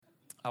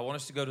I want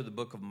us to go to the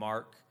book of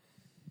Mark,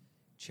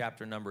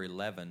 chapter number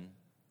 11,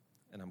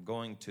 and I'm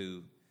going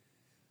to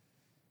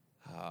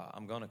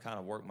kind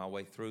of work my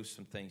way through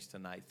some things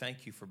tonight.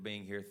 Thank you for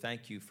being here.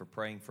 Thank you for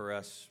praying for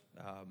us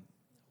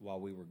while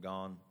we were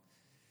gone.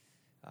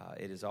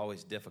 It is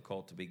always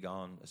difficult to be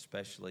gone,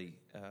 especially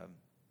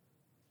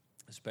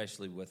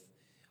with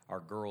our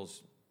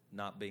girls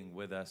not being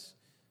with us.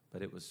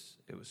 But it was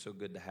so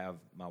good to have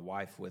my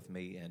wife with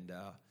me, and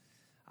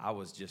I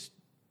was just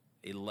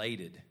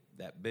elated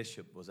that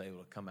Bishop was able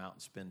to come out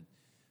and spend.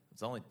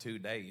 It's only 2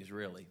 days,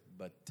 really,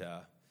 but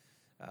the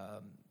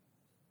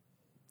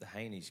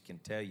Haneys can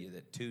tell you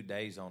that 2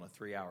 days on a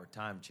 3-hour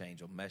time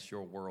change will mess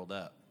your world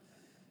up.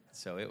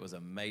 So it was a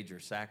major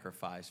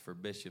sacrifice for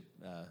Bishop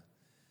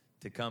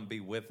to come be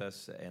with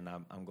us, and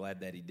I'm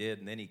glad that he did.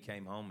 And then he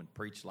came home and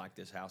preached like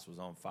this house was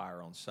on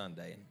fire on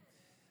Sunday, and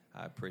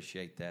I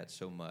appreciate that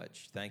so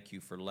much. Thank you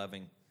for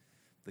loving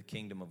the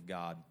kingdom of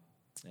God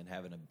and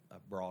having a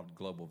broad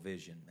global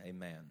vision.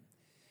 Amen.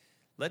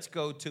 Let's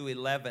go to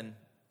 11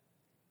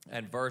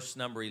 and verse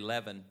number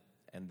 11,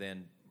 and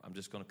then I'm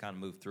just going to kind of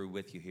move through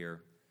with you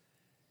here.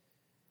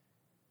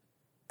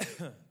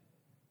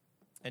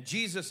 And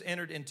Jesus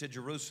entered into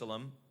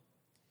Jerusalem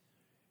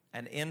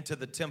and into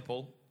the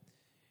temple.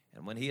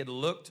 And when he had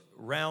looked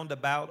round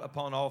about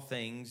upon all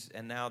things,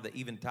 and now the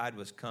eventide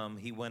was come,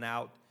 he went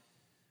out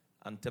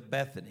unto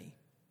Bethany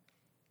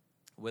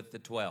with the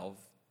 12.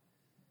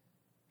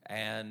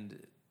 And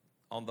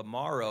on the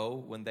morrow,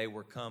 when they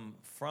were come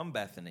from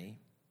Bethany,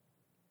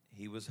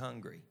 he was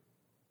hungry.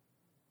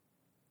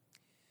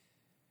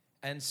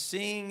 And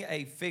seeing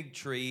a fig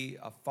tree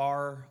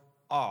afar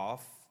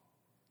off,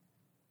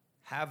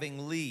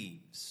 having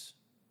leaves.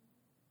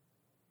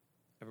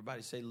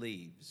 Everybody say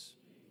leaves.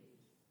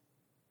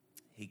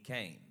 He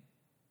came.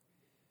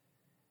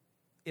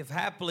 If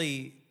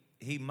haply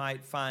he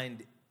might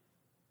find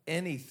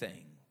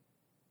anything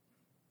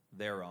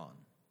thereon.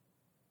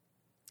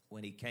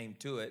 When he came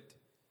to it,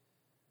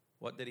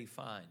 what did he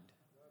find?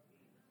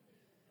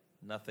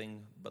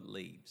 Nothing but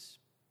leaves.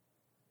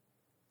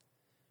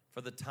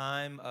 For the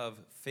time of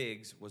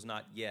figs was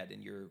not yet.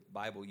 In your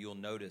Bible, you'll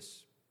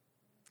notice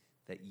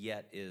that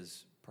yet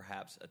is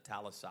perhaps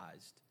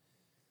italicized.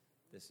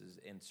 This is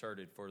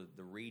inserted for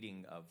the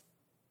reading of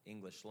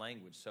English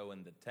language. So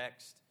in the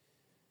text,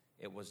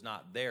 it was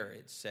not there.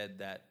 It said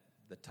that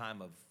the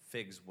time of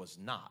figs was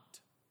not.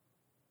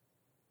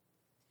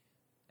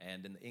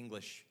 And in the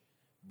English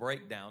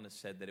breakdown, it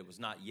said that it was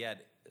not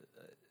yet,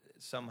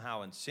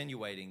 somehow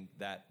insinuating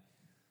that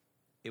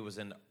it was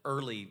an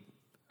early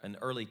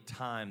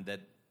time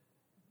that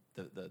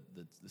the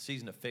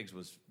season of figs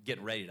was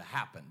getting ready to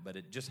happen, but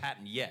it just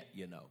hadn't yet,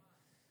 you know.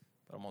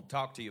 But I'm going to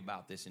talk to you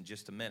about this in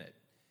just a minute.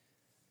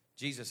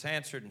 Jesus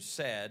answered and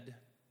said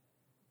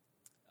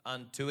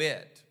unto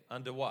it,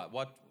 unto what?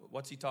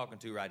 What's he talking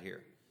to right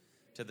here?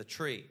 To the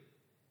tree.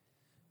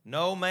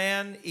 No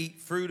man eat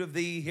fruit of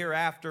thee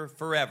hereafter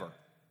forever.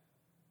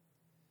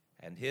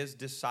 And his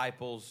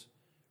disciples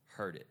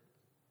heard it.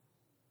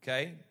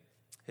 Okay?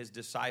 His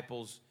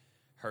disciples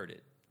heard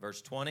it.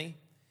 Verse 20,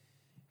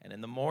 and in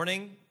the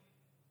morning,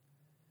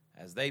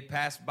 as they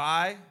passed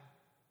by,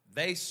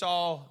 they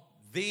saw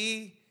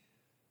the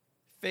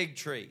fig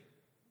tree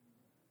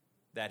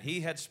that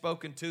he had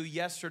spoken to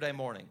yesterday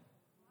morning.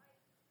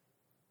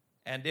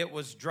 And it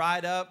was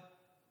dried up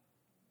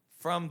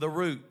from the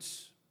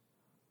roots.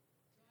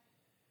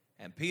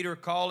 And Peter,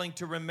 calling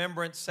to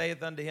remembrance,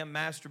 saith unto him,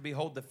 Master,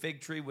 behold, the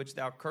fig tree which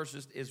thou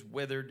cursest is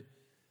withered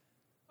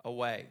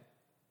away.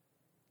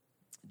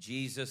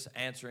 Jesus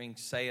answering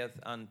saith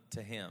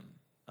unto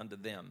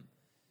them,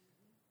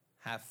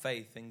 have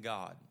faith in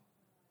God.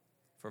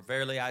 For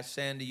verily I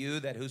say unto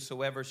you, that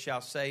whosoever shall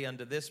say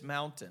unto this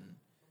mountain,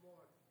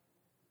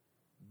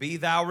 be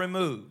thou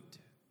removed,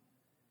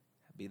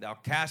 be thou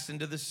cast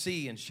into the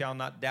sea, and shall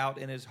not doubt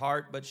in his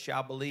heart, but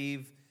shall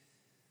believe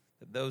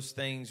that those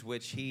things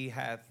which he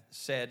hath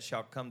said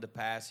shall come to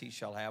pass, he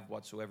shall have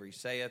whatsoever he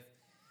saith.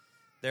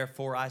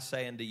 Therefore I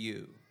say unto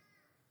you,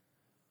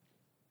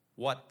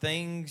 what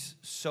things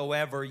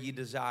soever ye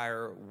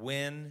desire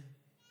when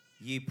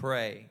ye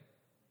pray,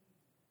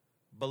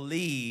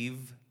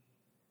 believe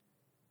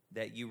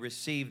that you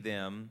receive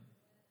them,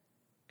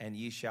 and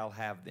ye shall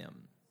have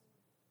them.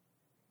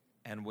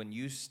 And when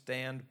you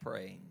stand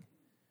praying,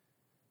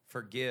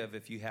 forgive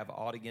if you have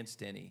aught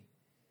against any,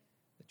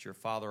 that your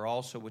Father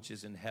also which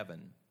is in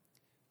heaven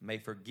may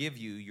forgive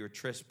you your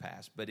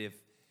trespass. But if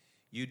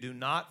you do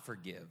not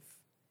forgive,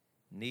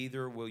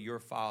 neither will your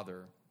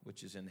Father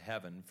which is in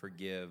heaven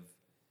forgive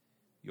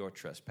your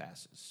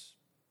trespasses.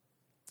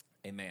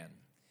 Amen.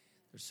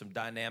 There's some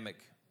dynamic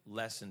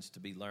lessons to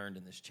be learned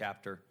in this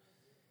chapter,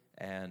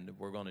 and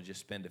we're going to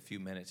just spend a few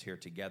minutes here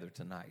together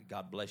tonight.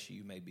 God bless you.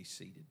 You may be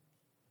seated.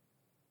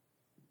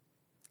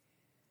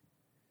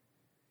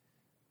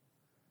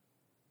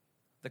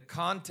 The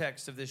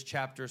context of this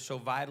chapter is so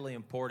vitally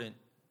important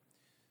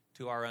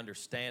to our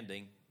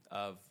understanding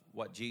of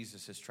what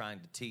Jesus is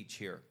trying to teach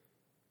here.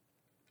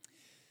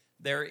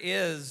 There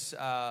is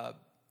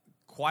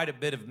quite a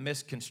bit of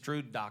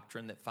misconstrued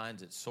doctrine that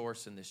finds its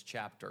source in this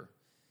chapter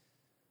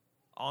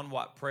on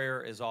what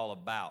prayer is all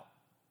about.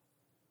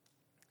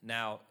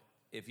 Now,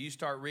 if you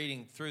start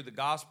reading through the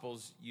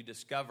Gospels, you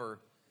discover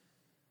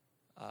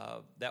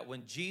that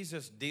when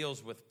Jesus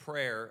deals with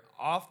prayer,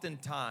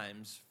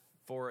 oftentimes,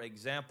 for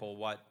example,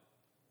 what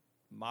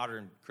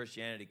modern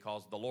Christianity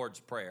calls the Lord's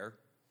Prayer,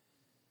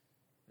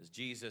 as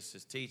Jesus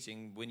is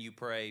teaching, when you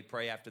pray,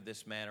 pray after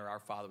this manner, Our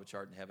Father which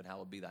art in heaven,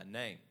 hallowed be thy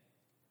name.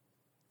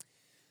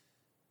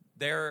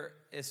 There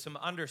is some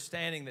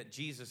understanding that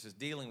Jesus is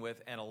dealing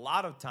with, and a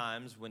lot of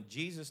times when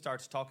Jesus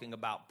starts talking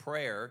about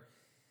prayer,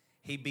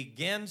 he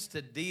begins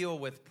to deal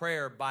with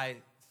prayer by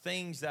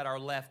things that are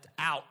left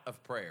out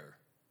of prayer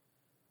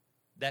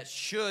that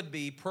should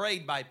be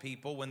prayed by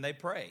people when they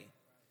pray.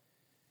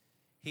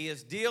 He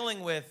is dealing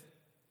with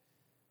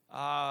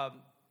a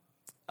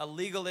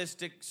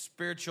legalistic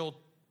spiritual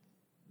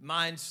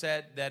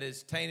mindset that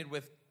is tainted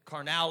with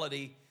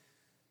carnality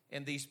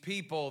in these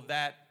people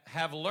that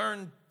have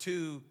learned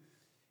to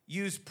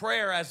use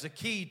prayer as a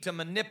key to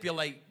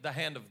manipulate the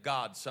hand of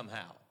God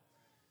somehow.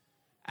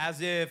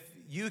 As if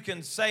you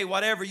can say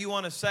whatever you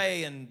want to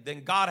say and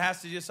then God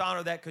has to just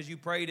honor that because you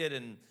prayed it.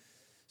 And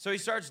so he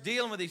starts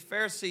dealing with these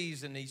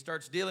Pharisees, and he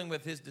starts dealing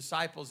with his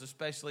disciples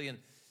especially, and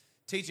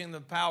teaching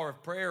them the power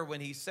of prayer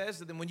when he says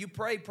to them, when you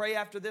pray, pray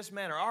after this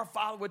manner. Our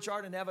Father which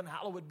art in heaven,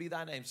 hallowed be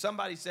thy name.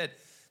 Somebody said,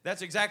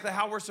 that's exactly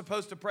how we're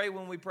supposed to pray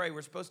when we pray.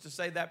 We're supposed to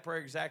say that prayer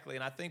exactly,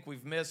 and I think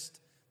we've missed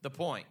the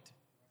point.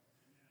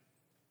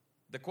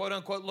 The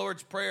quote-unquote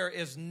Lord's Prayer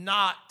is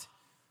not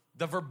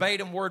the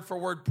verbatim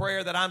word-for-word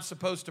prayer that I'm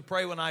supposed to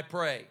pray when I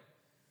pray.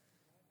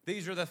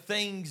 These are the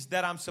things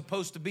that I'm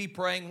supposed to be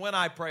praying when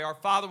I pray. Our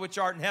Father which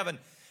art in heaven,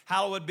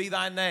 hallowed be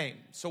thy name.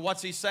 So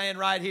what's he saying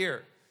right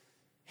here?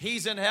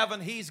 He's in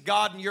heaven, he's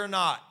God, and you're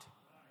not.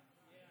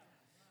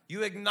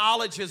 You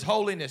acknowledge his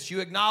holiness. You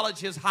acknowledge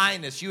his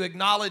highness. You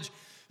acknowledge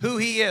who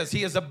he is.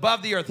 He is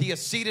above the earth. He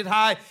is seated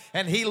high,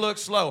 and he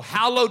looks low.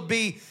 Hallowed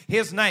be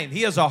his name.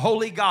 He is a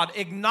holy God.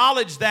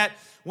 Acknowledge that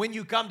when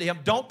you come to him.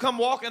 Don't come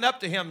walking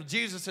up to him.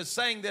 Jesus is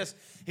saying this.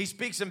 He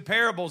speaks in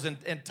parables and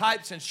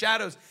types and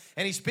shadows,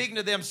 and he's speaking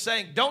to them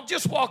saying, don't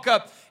just walk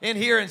up in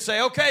here and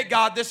say, okay,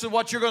 God, this is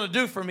what you're going to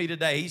do for me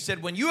today. He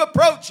said, when you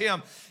approach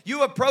him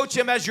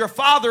as your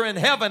Father in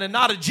heaven and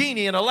not a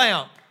genie in a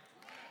lamp.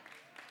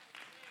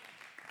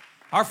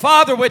 Our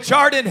Father which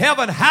art in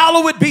heaven,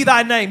 hallowed be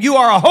thy name. You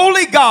are a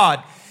holy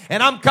God,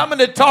 and I'm coming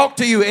to talk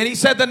to you. And he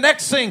said the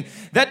next thing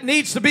that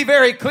needs to be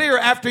very clear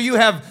after you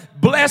have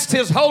blessed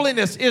his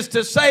holiness is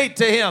to say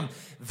to him,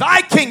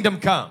 thy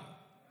kingdom come.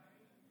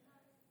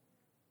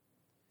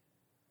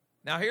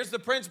 Now here's the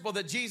principle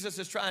that Jesus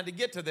is trying to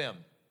get to them.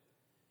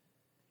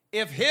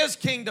 If his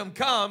kingdom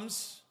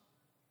comes,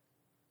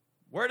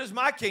 where does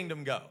my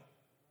kingdom go?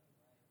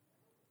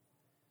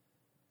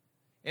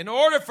 In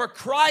order for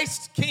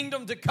Christ's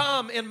kingdom to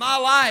come in my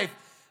life,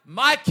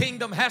 my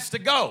kingdom has to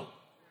go.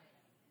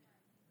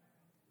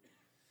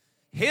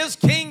 His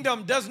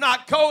kingdom does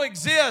not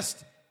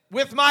coexist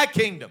with my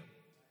kingdom.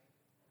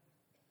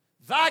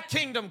 Thy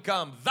kingdom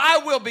come, thy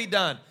will be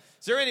done.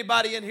 Is there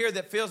anybody in here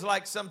that feels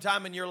like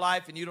sometime in your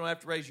life, and you don't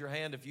have to raise your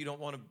hand if you don't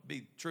want to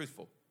be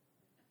truthful?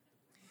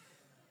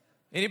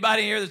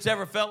 Anybody in here that's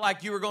ever felt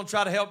like you were going to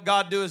try to help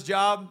God do his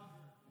job?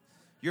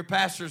 Your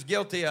pastor's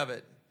guilty of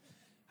it.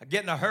 I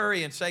get in a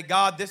hurry and say,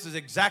 God, this is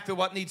exactly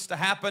what needs to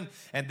happen,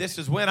 and this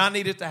is when I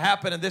need it to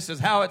happen, and this is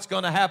how it's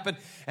going to happen.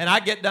 And I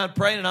get done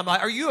praying, and I'm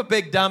like, are you a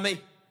big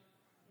dummy?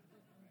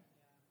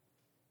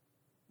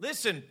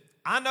 Listen,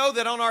 I know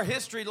that on our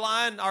history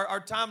line,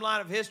 our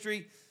timeline of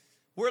history,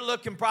 we're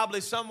looking probably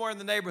somewhere in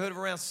the neighborhood of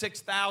around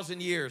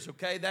 6,000 years,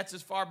 okay? That's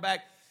as far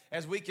back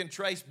as we can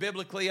trace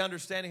biblically,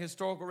 understanding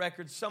historical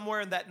records,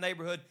 somewhere in that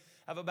neighborhood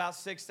of about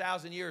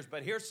 6,000 years.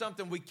 But here's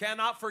something we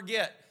cannot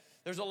forget.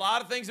 There's a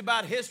lot of things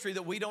about history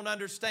that we don't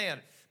understand.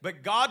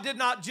 But God did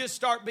not just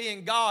start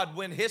being God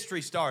when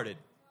history started.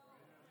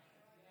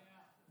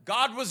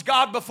 God was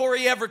God before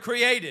he ever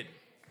created.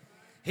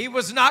 He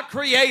was not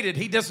created.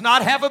 He does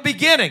not have a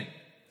beginning.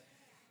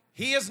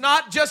 He is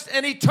not just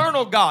an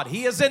eternal God.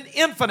 He is an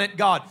infinite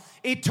God.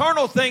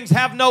 Eternal things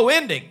have no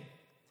ending.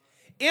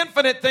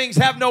 Infinite things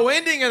have no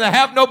ending and they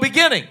have no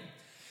beginning.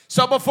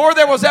 So before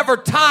there was ever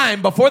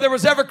time, before there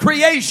was ever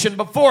creation,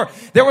 before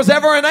there was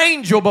ever an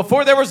angel,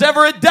 before there was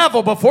ever a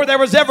devil, before there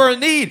was ever a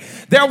need,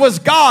 there was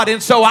God.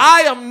 And so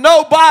I am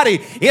nobody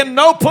in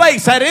no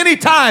place at any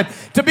time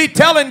to be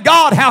telling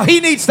God how he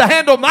needs to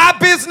handle my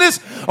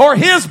business or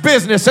his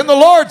business. And the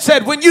Lord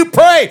said, when you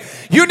pray,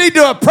 you need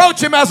to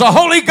approach him as a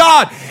holy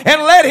God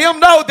and let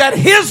him know that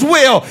his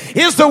will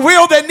is the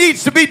will that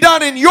needs to be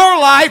done in your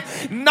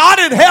life, not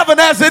in heaven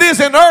as it is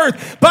in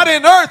earth, but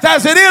in earth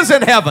as it is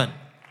in heaven.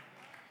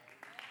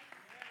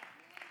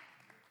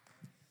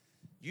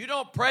 You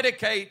don't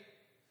predicate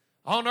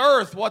on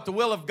earth what the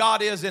will of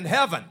God is in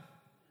heaven.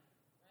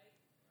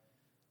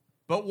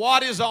 But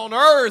what is on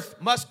earth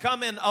must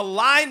come in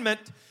alignment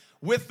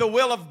with the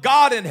will of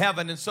God in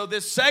heaven. And so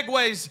this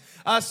segues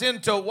us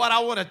into what I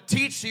want to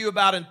teach to you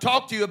about and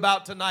talk to you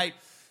about tonight.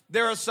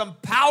 There are some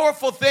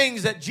powerful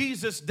things that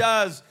Jesus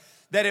does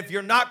that if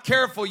you're not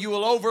careful, you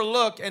will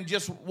overlook and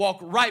just walk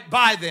right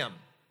by them.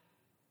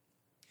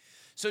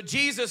 So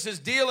Jesus is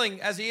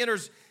dealing, as he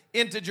enters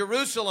into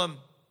Jerusalem,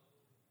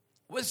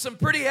 with some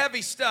pretty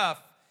heavy stuff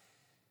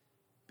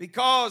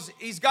because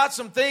he's got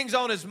some things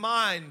on his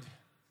mind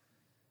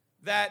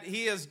that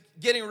he is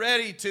getting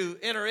ready to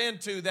enter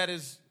into that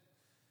is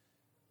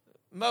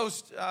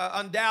most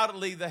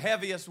undoubtedly the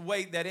heaviest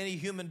weight that any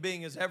human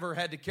being has ever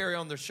had to carry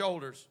on their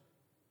shoulders.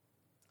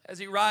 As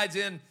he rides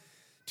in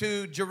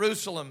to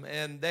Jerusalem,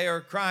 and they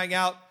are crying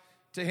out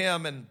to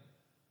him and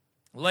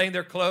laying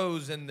their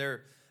clothes and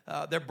their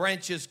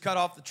branches cut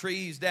off the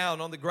trees down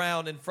on the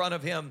ground in front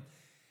of him.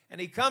 And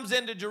he comes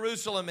into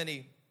Jerusalem and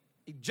he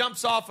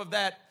jumps off of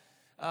that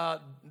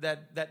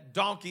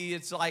donkey.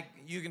 It's like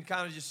you can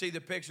kind of just see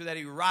the picture that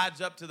he rides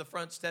up to the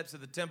front steps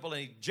of the temple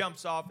and he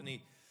jumps off and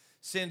he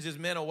sends his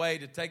men away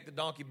to take the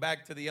donkey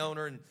back to the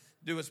owner and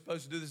do what's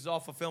supposed to do. This is all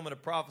fulfillment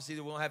of prophecy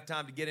that we won't have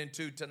time to get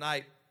into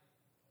tonight.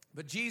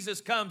 But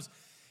Jesus comes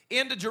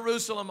into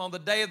Jerusalem on the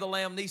day of the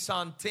Lamb,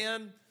 Nisan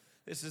 10.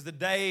 This is the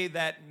day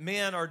that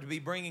men are to be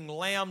bringing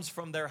lambs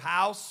from their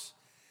house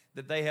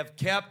that they have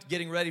kept,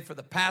 getting ready for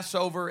the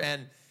Passover,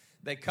 and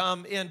they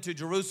come into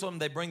Jerusalem.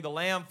 They bring the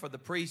lamb for the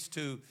priest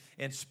to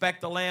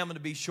inspect the lamb and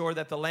to be sure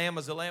that the lamb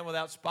is a lamb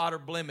without spot or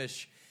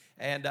blemish.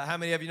 And how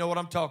many of you know what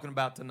I'm talking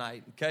about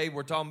tonight? Okay,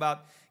 we're talking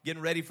about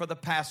getting ready for the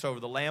Passover.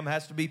 The lamb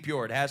has to be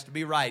pure. It has to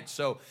be right.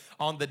 So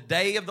on the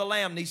day of the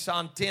Lamb,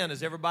 Nisan 10,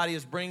 as everybody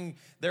is bringing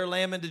their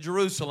lamb into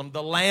Jerusalem,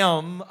 the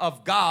Lamb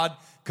of God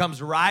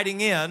comes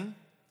riding in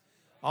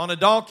on a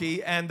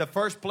donkey, and the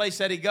first place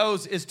that he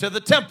goes is to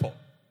the temple.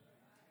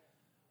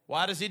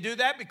 Why does he do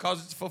that?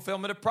 Because it's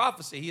fulfillment of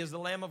prophecy. He is the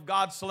Lamb of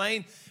God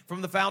slain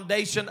from the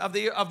foundation of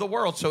the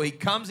world. So he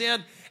comes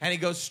in and he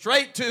goes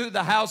straight to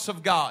the house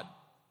of God.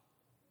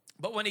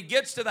 But when he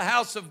gets to the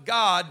house of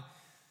God,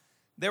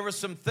 there were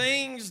some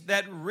things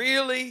that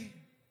really,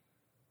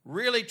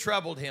 really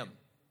troubled him.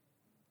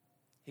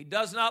 He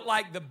does not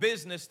like the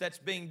business that's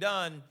being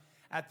done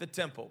at the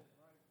temple.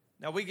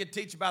 Now, we could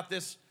teach about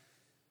this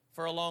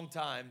for a long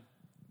time,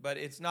 but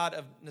it's not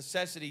a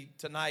necessity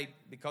tonight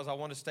because I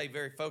want to stay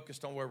very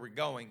focused on where we're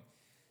going.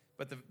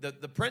 But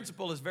the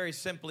principle is very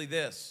simply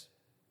this.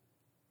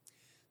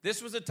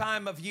 This was a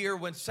time of year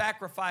when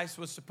sacrifice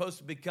was supposed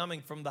to be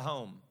coming from the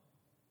home.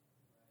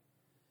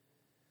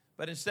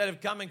 But instead of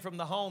coming from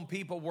the home,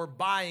 people were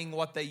buying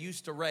what they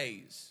used to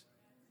raise.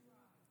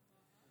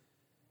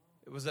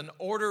 It was an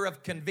order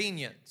of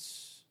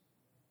convenience.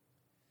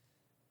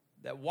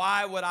 That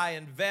why would I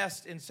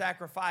invest in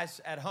sacrifice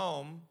at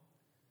home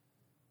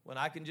when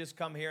I can just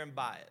come here and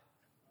buy it?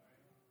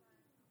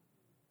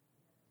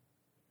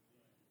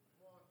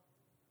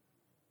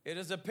 It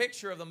is a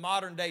picture of the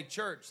modern day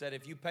church that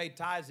if you pay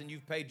tithes and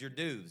you've paid your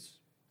dues.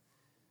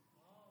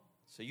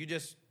 So you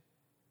just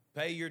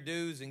pay your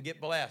dues and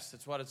get blessed.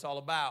 That's what it's all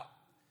about.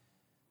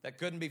 That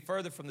couldn't be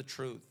further from the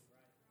truth.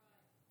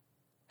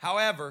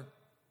 However,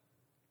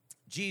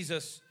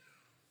 Jesus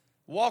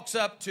walks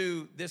up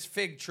to this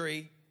fig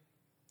tree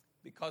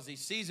because he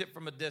sees it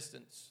from a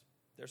distance.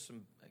 There's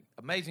some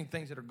amazing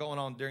things that are going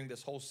on during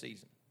this whole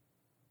season.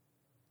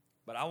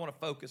 But I want to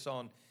focus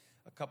on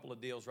a couple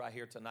of deals right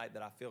here tonight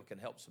that I feel can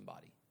help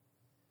somebody.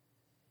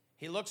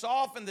 He looks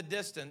off in the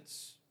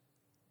distance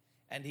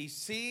and he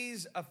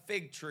sees a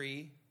fig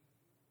tree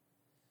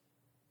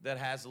that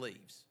has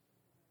leaves.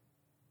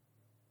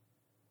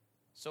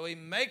 So he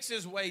makes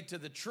his way to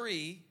the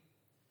tree.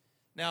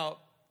 Now,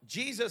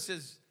 Jesus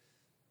is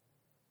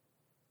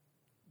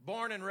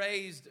born and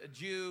raised a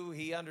Jew.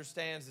 He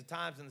understands the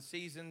times and the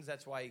seasons.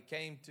 That's why he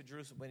came to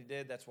Jerusalem when he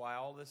did. That's why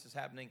all this is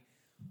happening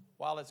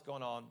while it's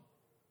going on.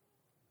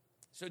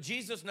 So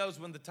Jesus knows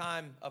when the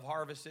time of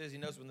harvest is. He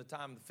knows when the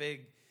time of the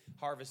fig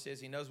harvest is.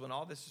 He knows when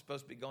all this is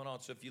supposed to be going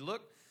on. So if you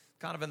look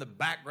kind of in the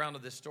background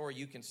of this story,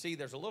 you can see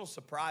there's a little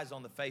surprise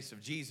on the face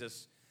of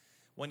Jesus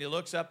when he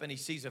looks up and he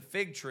sees a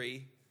fig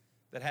tree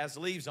that has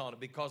leaves on it,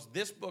 because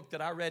this book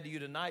that I read to you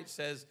tonight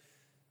says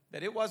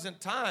that it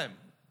wasn't time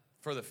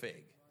for the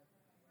fig.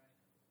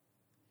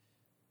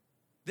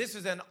 This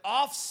is an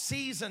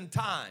off-season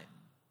time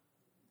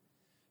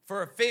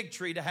for a fig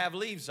tree to have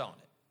leaves on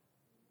it.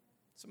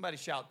 Somebody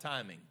shout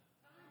timing.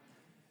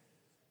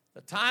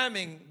 The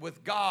timing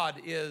with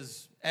God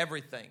is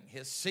everything.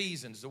 His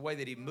seasons, the way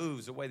that he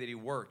moves, the way that he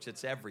works,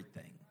 it's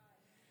everything.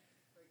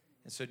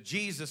 And so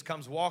Jesus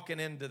comes walking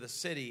into the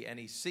city and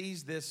he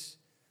sees this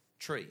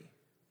tree.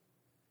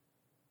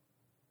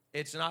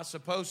 It's not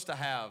supposed to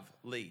have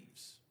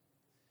leaves.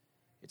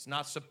 It's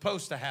not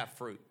supposed to have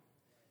fruit.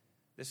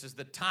 This is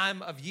the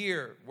time of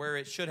year where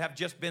it should have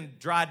just been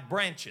dried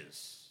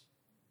branches.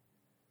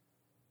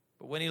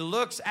 But when he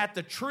looks at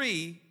the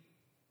tree,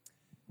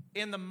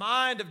 in the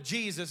mind of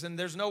Jesus, and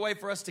there's no way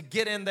for us to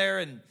get in there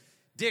and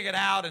dig it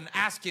out and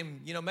ask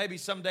him, maybe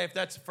someday if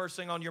that's the first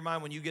thing on your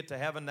mind when you get to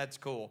heaven, that's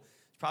cool.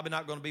 It's probably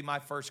not going to be my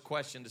first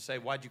question to say,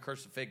 why'd you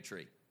curse the fig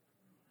tree?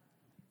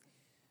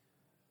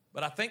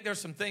 But I think there's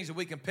some things that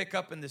we can pick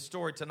up in this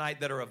story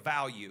tonight that are of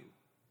value.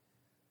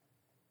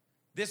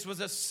 This was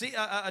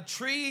a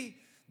tree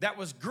that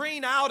was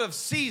green out of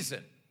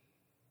season.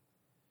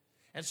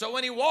 And so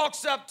when he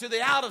walks up to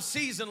the out of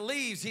season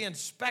leaves, he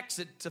inspects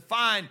it to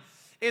find,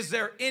 is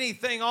there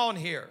anything on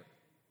here?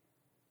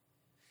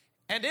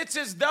 And it's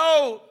as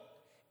though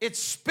it's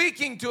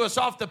speaking to us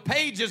off the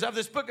pages of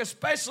this book,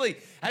 especially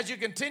as you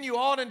continue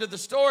on into the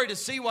story to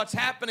see what's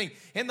happening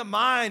in the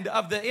mind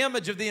of the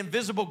image of the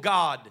invisible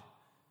God.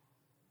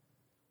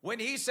 When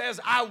he says,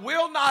 I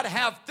will not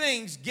have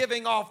things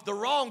giving off the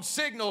wrong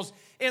signals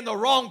in the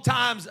wrong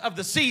times of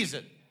the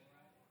season.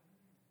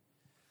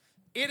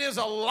 It is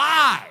a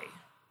lie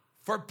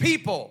for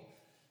people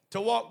to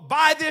walk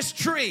by this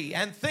tree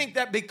and think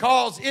that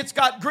because it's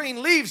got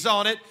green leaves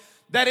on it,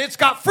 that it's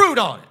got fruit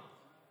on it.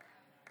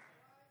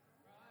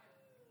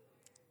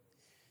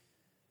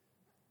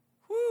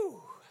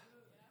 Whew.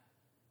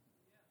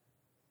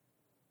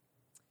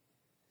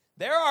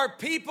 There are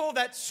people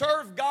that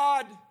serve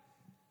God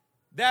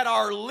that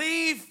are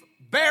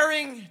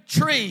leaf-bearing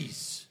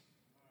trees.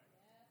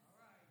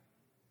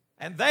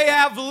 And they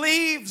have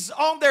leaves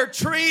on their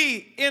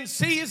tree in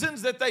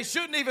seasons that they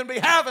shouldn't even be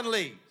having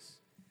leaves.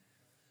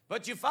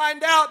 But you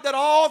find out that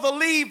all the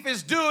leaf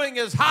is doing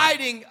is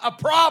hiding a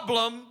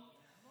problem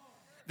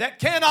that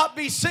cannot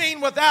be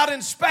seen without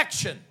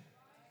inspection.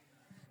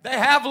 They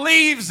have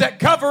leaves that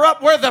cover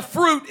up where the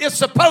fruit is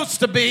supposed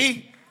to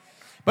be.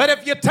 But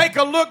if you take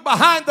a look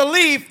behind the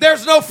leaf,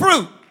 there's no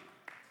fruit.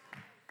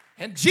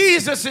 And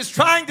Jesus is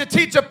trying to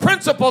teach a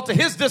principle to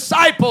his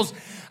disciples.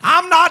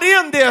 I'm not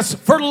in this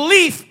for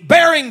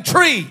leaf-bearing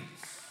trees.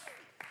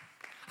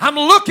 I'm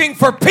looking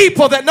for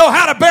people that know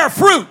how to bear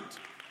fruit.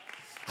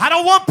 I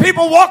don't want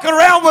people walking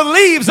around with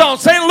leaves on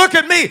saying, look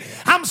at me,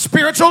 I'm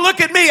spiritual, look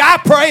at me, I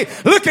pray,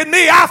 look at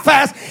me, I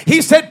fast.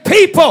 He said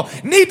people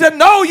need to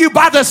know you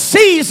by the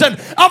season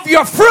of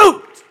your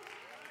fruit.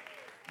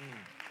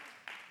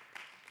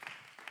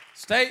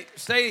 Stay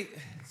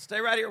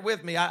right here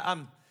with me.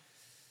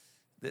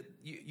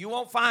 You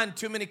won't find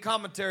too many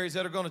commentaries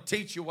that are going to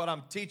teach you what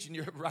I'm teaching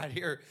you right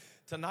here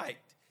tonight.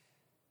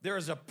 There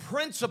is a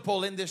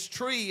principle in this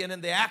tree and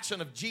in the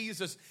action of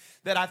Jesus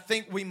that I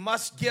think we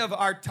must give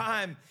our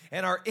time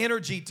and our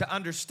energy to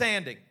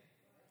understanding.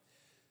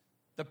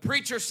 The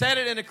preacher said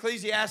it in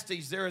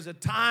Ecclesiastes, there is a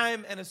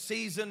time and a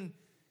season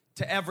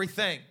to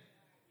everything.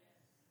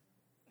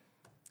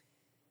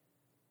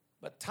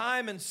 But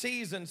time and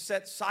season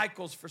set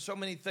cycles for so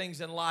many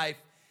things in life.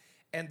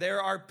 And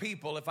there are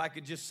people, if I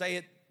could just say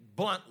it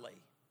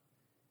bluntly,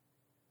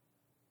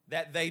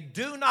 that they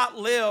do not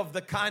live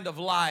the kind of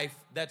life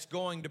that's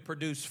going to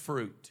produce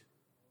fruit.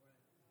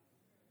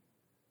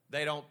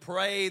 They don't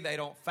pray, they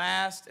don't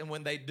fast, and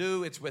when they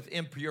do, it's with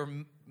impure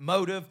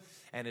motive,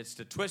 and it's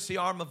to twist the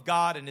arm of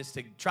God, and it's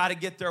to try to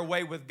get their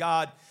way with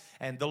God.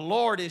 And the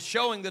Lord is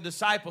showing the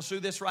disciples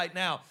through this right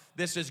now.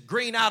 This is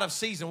green out of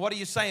season. What are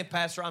you saying,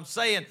 Pastor? I'm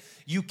saying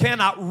you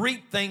cannot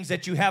reap things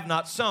that you have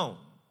not sown.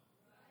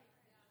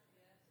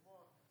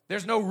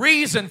 There's no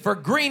reason for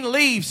green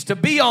leaves to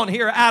be on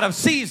here out of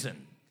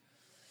season.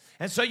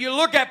 And so you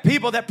look at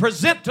people that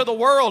present to the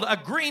world a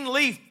green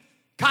leaf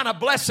kind of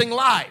blessing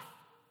life.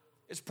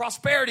 It's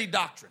prosperity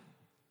doctrine.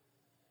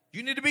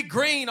 You need to be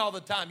green all the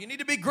time. You need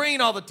to be green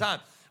all the time.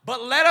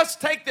 But let us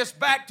take this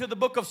back to the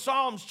book of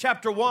Psalms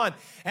chapter 1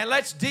 and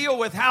let's deal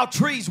with how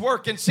trees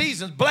work in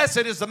seasons.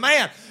 Blessed is the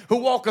man who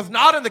walketh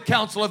not in the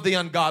counsel of the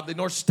ungodly,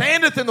 nor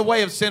standeth in the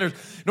way of sinners,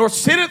 nor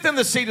sitteth in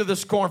the seat of the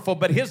scornful,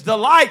 but his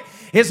delight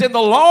is in the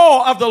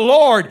law of the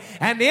Lord,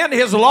 and in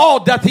his law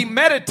doth he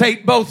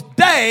meditate both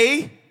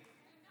day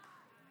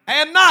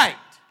and night.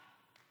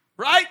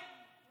 Right?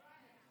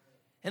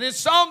 And in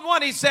Psalm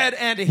 1 he said,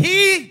 and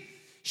he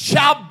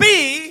shall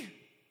be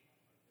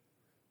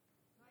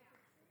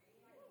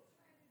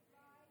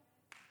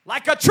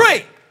like a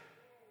tree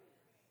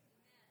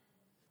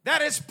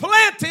that is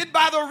planted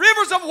by the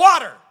rivers of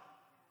water.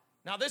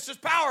 Now this is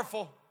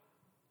powerful.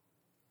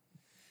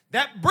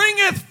 That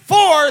bringeth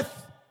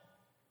forth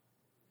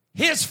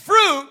his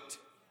fruit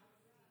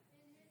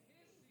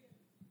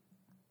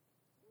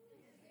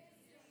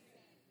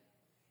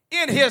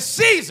in his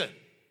season.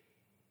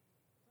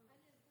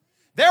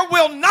 There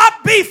will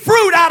not be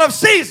fruit out of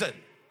season.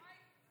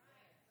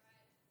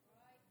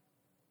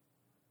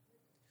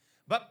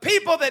 But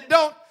people that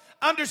don't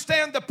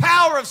understand the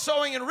power of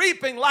sowing and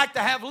reaping like to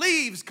have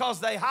leaves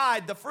because they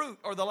hide the fruit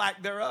or the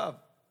lack thereof.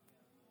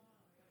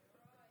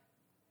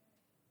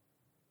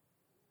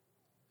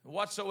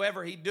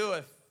 Whatsoever he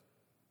doeth,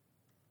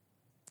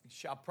 he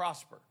shall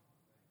prosper.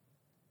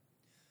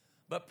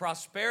 But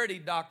prosperity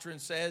doctrine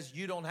says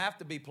you don't have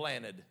to be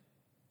planted.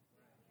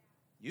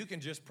 You can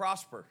just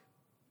prosper.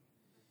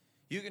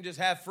 You can just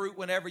have fruit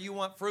whenever you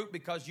want fruit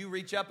because you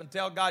reach up and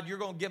tell God, you're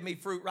going to give me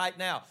fruit right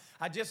now.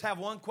 I just have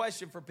one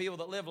question for people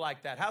that live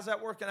like that. How's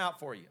that working out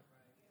for you?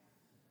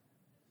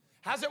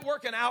 How's it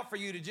working out for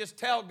you to just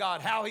tell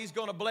God how he's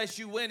going to bless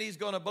you, when he's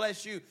going to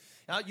bless you?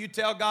 Now, you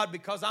tell God,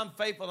 because I'm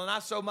faithful and I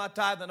sow my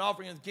tithe and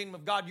offering in the kingdom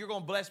of God, you're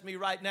going to bless me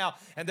right now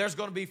and there's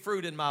going to be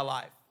fruit in my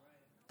life.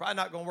 Probably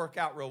not going to work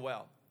out real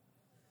well.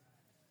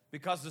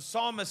 Because the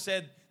psalmist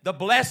said, the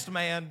blessed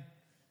man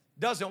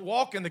doesn't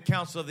walk in the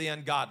counsel of the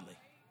ungodly.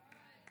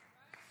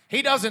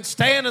 He doesn't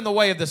stand in the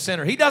way of the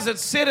sinner. He doesn't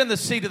sit in the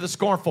seat of the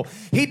scornful.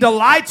 He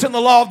delights in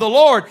the law of the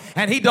Lord,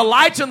 and he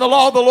delights in the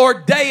law of the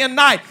Lord day and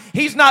night.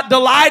 He's not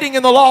delighting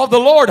in the law of the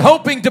Lord,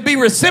 hoping to be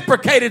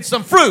reciprocated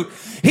some fruit.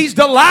 He's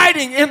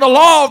delighting in the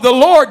law of the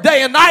Lord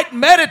day and night,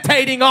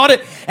 meditating on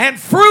it, and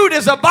fruit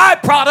is a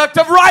byproduct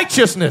of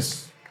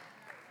righteousness.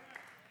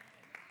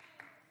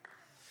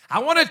 I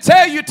want to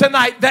tell you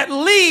tonight that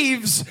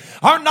leaves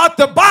are not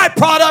the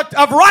byproduct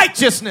of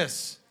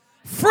righteousness.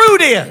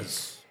 Fruit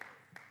is.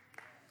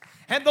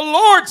 And the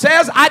Lord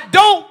says, I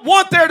don't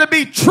want there to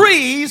be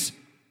trees,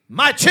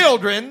 my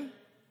children.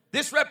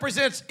 This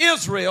represents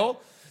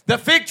Israel. The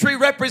fig tree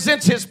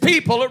represents his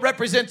people. It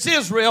represents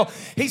Israel.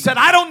 He said,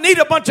 I don't need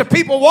a bunch of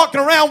people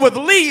walking around with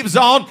leaves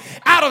on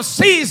out of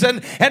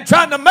season and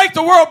trying to make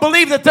the world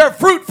believe that they're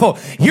fruitful.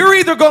 You're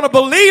either going to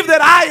believe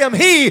that I am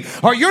he,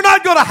 or you're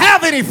not going to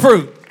have any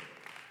fruit.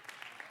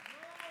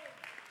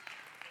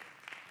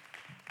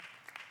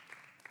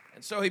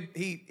 And so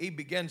he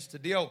begins to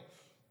deal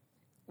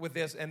with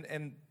this,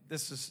 and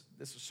this is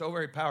so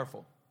very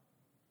powerful.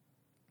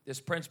 This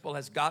principle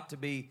has got to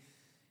be,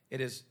 it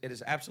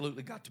is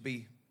absolutely got to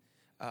be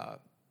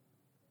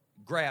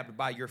grabbed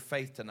by your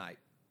faith tonight.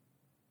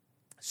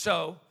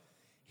 So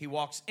he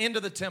walks into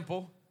the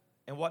temple,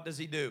 and what does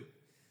he do?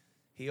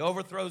 He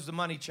overthrows the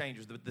money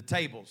changers, the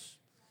tables.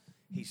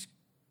 He's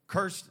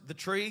cursed the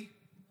tree.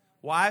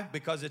 Why?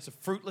 Because it's a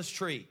fruitless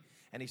tree.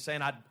 And he's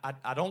saying,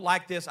 I don't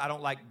like this. I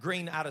don't like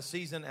green out of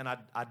season, and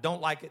I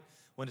don't like it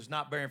when it's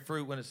not bearing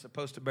fruit, when it's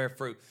supposed to bear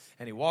fruit.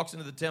 And he walks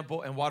into the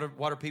temple, and what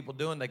are people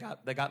doing?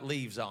 They got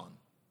leaves on.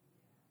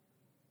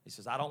 He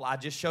says, I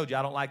just showed you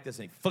I don't like this.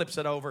 And he flips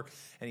it over,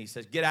 and he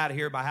says, get out of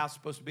here. My house is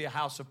supposed to be a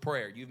house of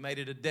prayer. You've made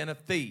it a den of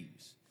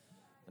thieves.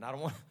 And I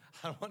don't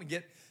want to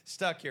get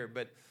stuck here,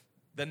 but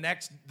the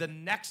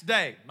next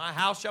day, my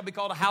house shall be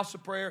called a house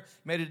of prayer.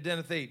 Made it a den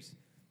of thieves.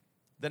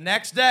 The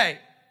next day,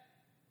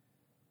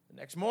 the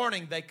next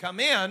morning, they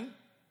come in,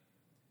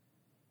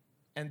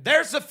 and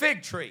there's a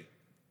fig tree.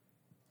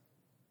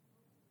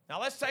 Now,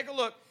 let's take a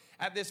look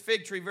at this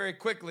fig tree very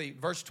quickly.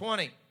 Verse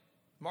 20,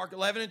 Mark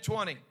 11 and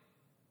 20.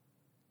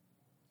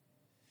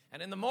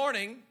 And in the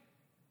morning,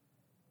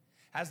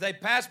 as they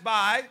passed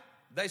by,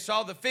 they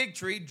saw the fig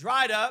tree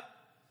dried up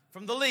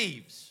from the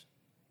leaves.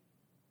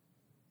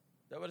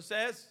 Is that what it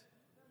says?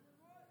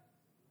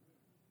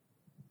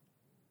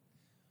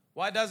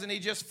 Why doesn't he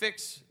just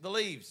fix the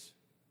leaves?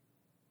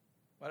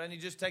 Why doesn't he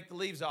just take the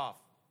leaves off?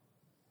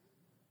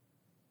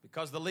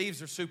 Because the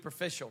leaves are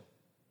superficial.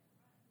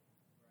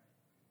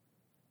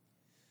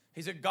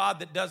 He's a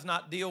God that does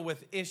not deal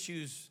with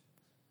issues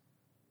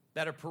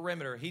that are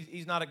perimeter.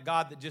 He's not a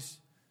God that just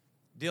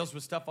deals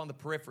with stuff on the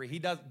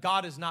periphery.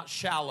 God is not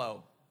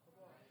shallow.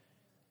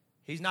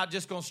 He's not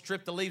just going to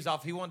strip the leaves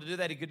off. If he wanted to do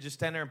that, he could just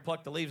stand there and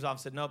pluck the leaves off and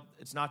said, no,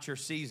 it's not your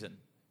season.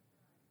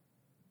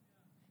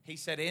 He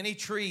said any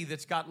tree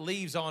that's got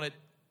leaves on it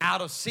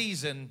out of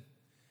season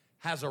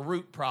has a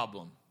root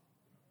problem.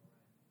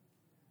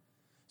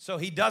 So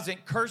he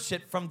doesn't curse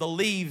it from the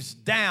leaves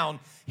down.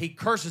 He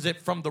curses it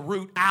from the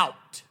root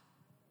out.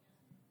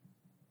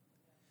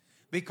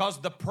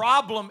 Because the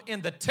problem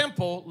in the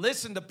temple,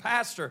 listen to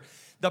Pastor,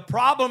 the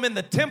problem in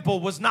the temple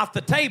was not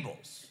the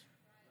tables.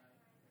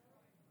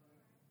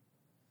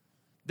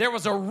 There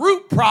was a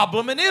root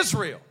problem in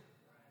Israel.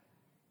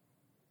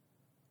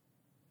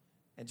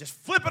 And just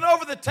flipping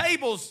over the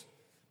tables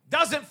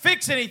doesn't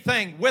fix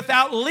anything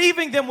without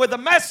leaving them with a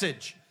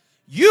message.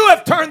 You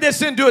have turned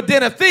this into a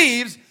den of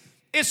thieves.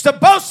 It's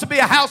supposed to be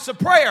a house of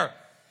prayer.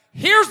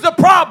 Here's the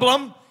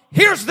problem.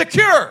 Here's the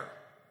cure.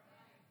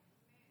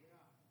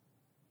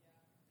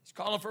 He's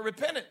calling for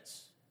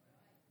repentance.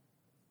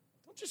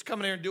 Don't just come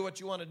in here and do what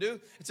you want to do.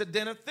 It's a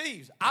den of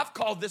thieves. I've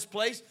called this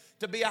place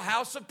to be a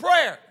house of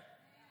prayer.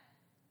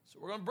 So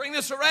we're going to bring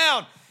this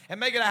around and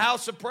make it a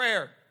house of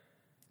prayer.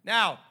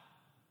 Now,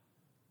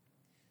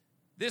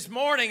 this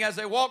morning as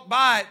they walk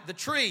by the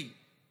tree,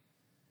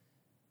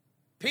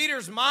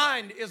 Peter's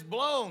mind is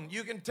blown.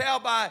 You can tell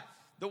by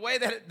the way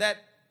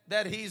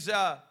that he's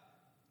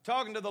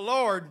talking to the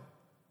Lord.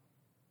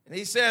 And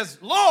he says,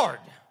 Lord.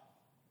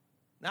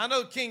 Now, I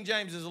know King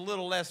James is a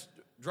little less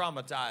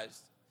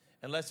dramatized,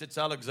 unless it's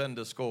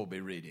Alexander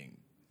Scobie reading.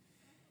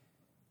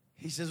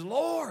 He says,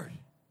 Lord,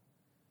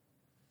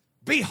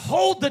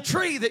 behold the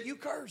tree that you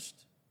cursed.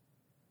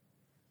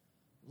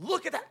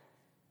 Look at that.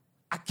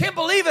 I can't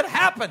believe it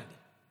happened.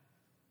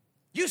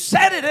 You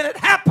said it and it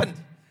happened.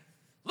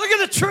 Look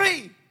at the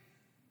tree.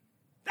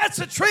 That's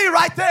a tree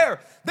right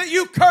there that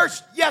you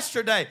cursed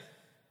yesterday.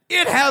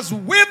 It has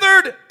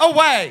withered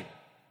away.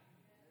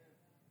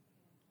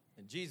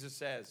 And Jesus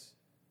says,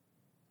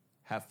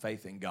 have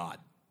faith in God.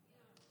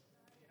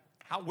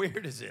 How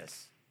weird is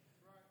this?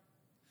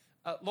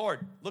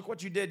 Lord, look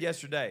what you did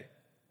yesterday.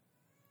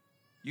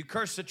 You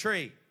cursed the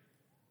tree.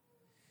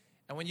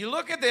 And when you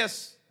look at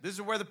this, this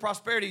is where the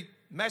prosperity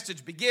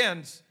message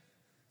begins.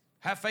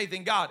 Have faith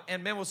in God.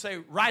 And men will say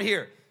right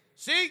here,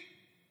 see,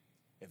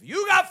 if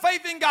you got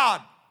faith in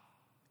God,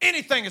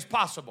 anything is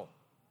possible.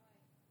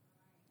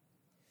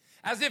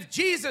 As if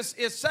Jesus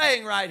is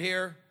saying right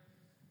here,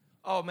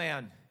 oh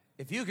man,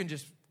 if you can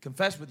just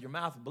confess with your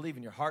mouth and believe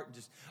in your heart and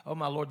just, oh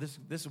my Lord, this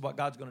is what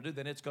God's going to do,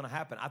 then it's going to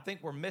happen. I think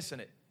we're missing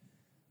it.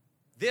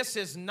 This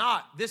is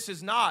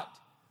not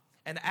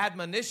an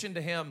admonition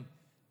to him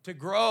to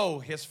grow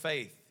his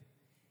faith.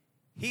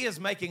 He is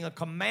making a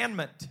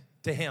commandment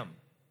to him.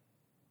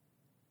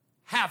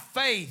 Have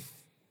faith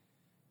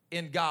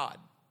in God.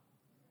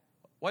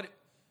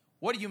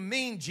 What do you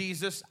mean,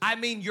 Jesus? I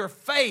mean your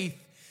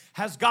faith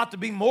has got to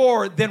be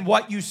more than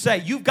what you say.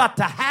 You've got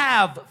to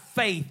have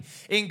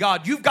faith in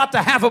God. You've got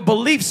to have a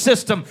belief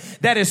system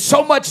that is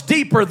so much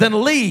deeper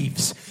than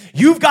leaves.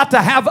 You've got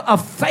to have a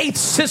faith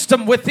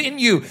system within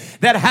you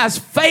that has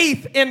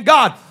faith in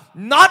God.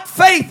 Not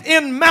faith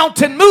in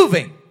mountain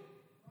moving,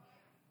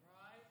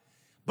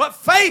 but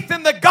faith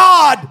in the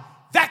God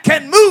that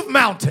can move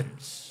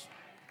mountains.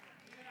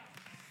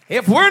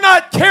 If we're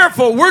not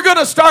careful, we're going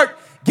to start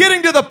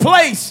getting to the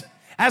place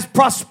as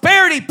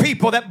prosperity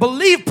people that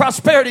believe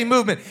prosperity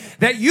movement,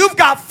 that you've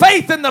got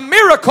faith in the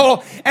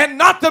miracle and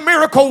not the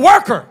miracle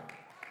worker.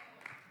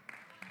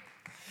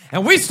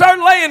 And we start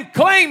laying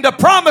claim to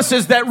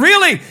promises that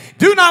really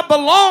do not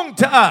belong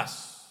to us.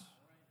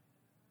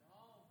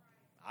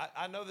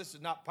 I know this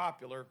is not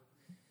popular.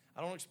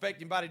 I don't expect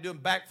anybody doing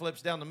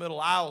backflips down the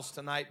middle aisles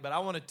tonight, but I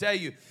want to tell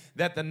you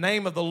that the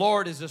name of the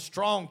Lord is a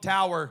strong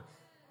tower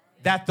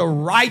that the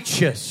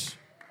righteous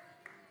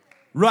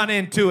run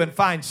into and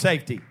find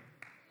safety.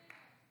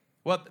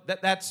 Well,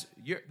 that's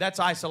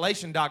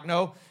isolation doctrine.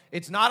 No,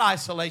 it's not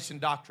isolation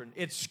doctrine.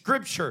 It's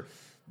scripture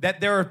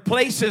that there are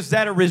places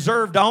that are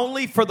reserved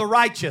only for the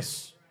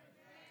righteous.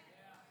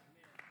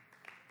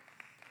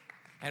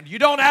 And you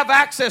don't have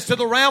access to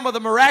the realm of the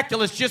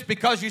miraculous just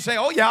because you say,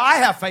 oh yeah, I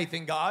have faith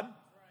in God.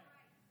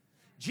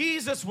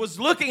 Jesus was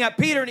looking at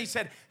Peter and he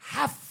said,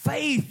 have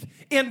faith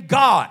in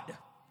God.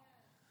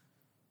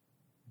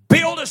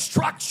 Build a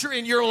structure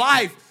in your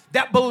life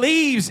that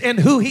believes in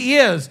who he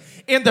is,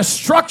 in the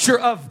structure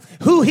of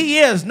who he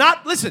is.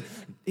 Listen,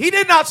 he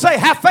did not say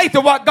have faith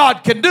in what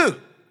God can do.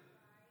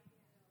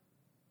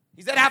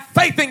 He said have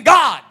faith in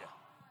God.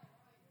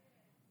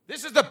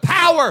 This is the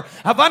power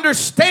of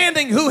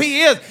understanding who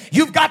he is.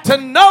 You've got to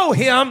know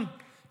him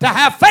to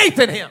have faith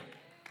in him.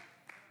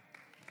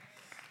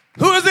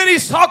 Who is it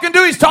he's talking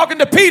to? He's talking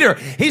to Peter.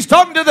 He's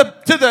talking to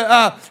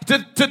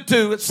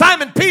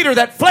Simon Peter,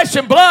 that flesh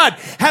and blood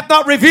hath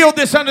not revealed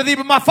this unto thee,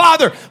 but my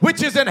Father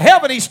which is in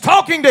heaven. He's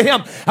talking to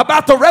him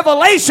about the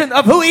revelation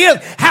of who he is.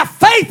 Have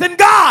faith in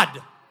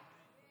God.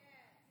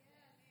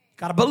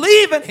 Got to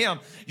believe in him.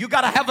 You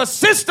got to have a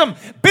system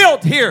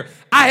built here.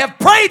 I have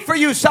prayed for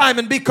you,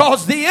 Simon,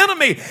 because the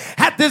enemy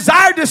hath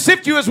desired to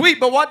sift you as wheat.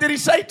 But what did he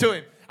say to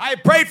him? I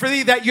have prayed for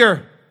thee that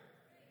your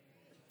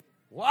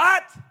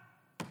what?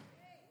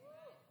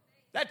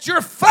 That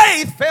your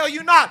faith fail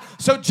you not.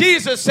 So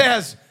Jesus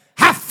says,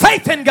 have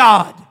faith in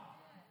God.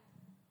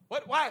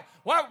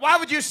 Why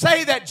would you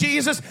say that,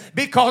 Jesus?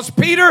 Because,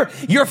 Peter,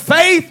 your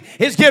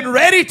faith is getting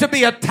ready to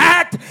be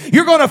attacked.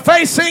 You're going to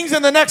face things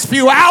in the next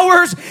few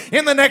hours,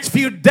 in the next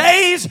few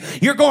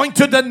days. You're going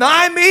to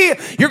deny me.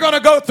 You're going to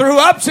go through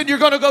ups and you're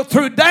going to go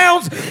through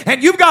downs.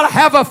 And you've got to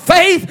have a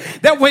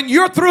faith that when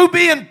you're through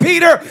being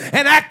Peter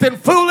and acting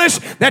foolish,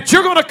 that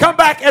you're going to come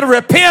back and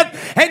repent,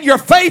 and your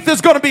faith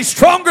is going to be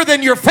stronger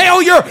than your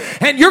failure,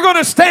 and you're going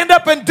to stand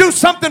up and do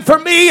something for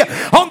me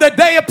on the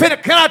day of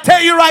Pentecost. Can I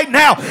tell you right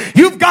now,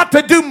 you've got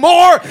to do more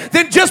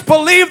than just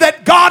believe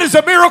that God is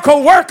a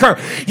miracle worker.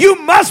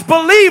 You must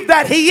believe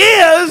that he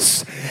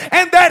is,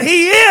 and that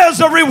he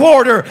is a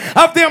rewarder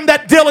of them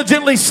that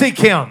diligently seek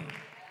him.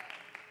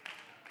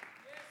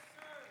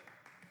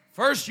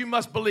 First, you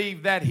must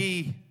believe that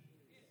he...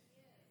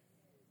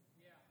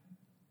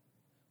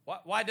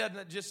 Why doesn't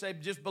it just say,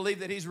 just believe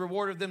that he's a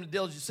rewarder of them that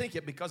diligently seek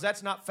it? Because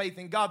that's not faith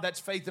in God, that's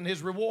faith in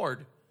his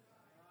reward.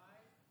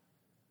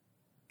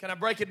 Can I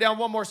break it down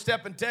one more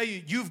step and tell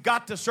you, you've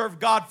got to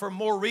serve God for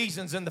more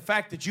reasons than the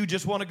fact that you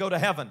just want to go to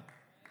heaven.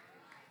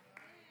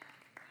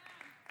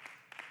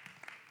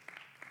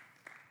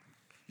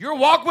 Your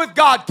walk with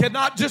God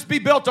cannot just be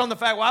built on the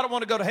fact, well, I don't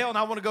want to go to hell and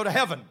I want to go to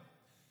heaven.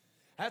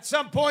 At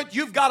some point,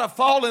 you've got to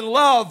fall in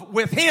love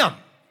with him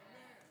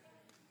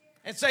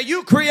and say,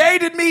 you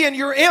created me in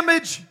your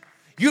image.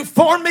 You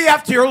formed me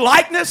after your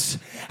likeness.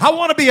 I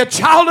want to be a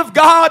child of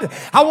God.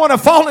 I want to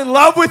fall in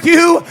love with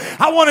you.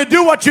 I want to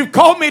do what you've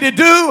called me to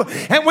do.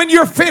 And when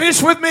you're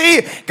finished with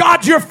me,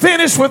 God, you're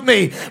finished with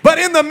me. But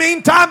in the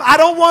meantime, I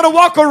don't want to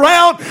walk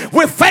around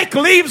with fake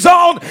leaves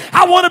on.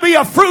 I want to be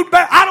a fruit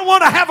bearer. I don't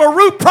want to have a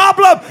root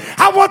problem.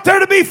 I want there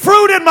to be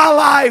fruit in my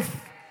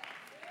life.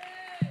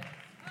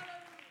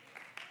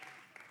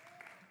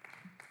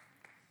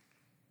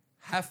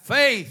 Have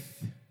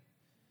faith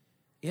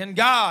in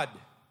God.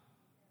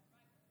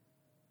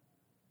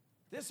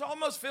 This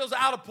almost feels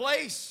out of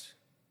place.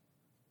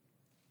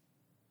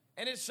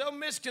 And it's so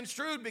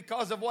misconstrued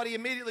because of what he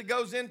immediately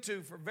goes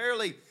into. For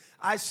verily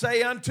I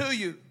say unto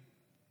you,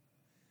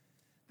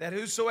 that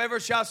whosoever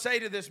shall say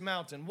to this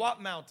mountain,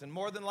 what mountain?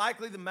 More than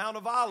likely the Mount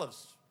of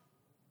Olives.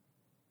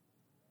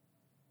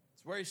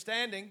 It's where he's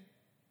standing.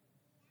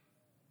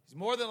 He's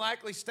more than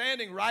likely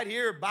standing right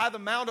here by the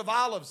Mount of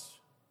Olives.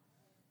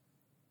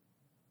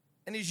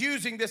 And he's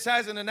using this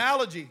as an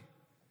analogy,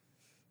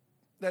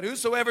 that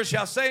whosoever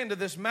shall say unto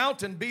this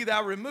mountain, be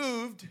thou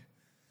removed,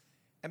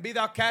 and be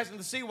thou cast into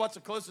the sea. What's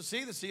the closest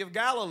sea? The Sea of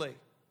Galilee.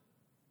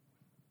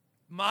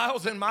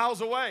 Miles and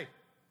miles away.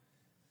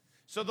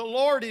 So the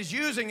Lord is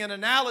using an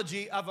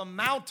analogy of a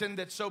mountain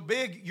that's so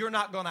big you're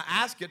not going to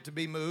ask it to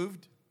be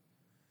moved,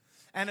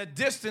 and a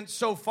distance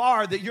so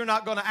far that you're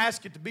not going to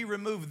ask it to be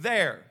removed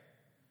there.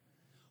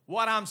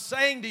 What I'm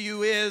saying to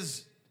you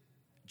is,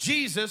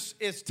 Jesus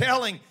is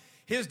telling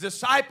his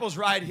disciples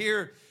right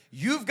here,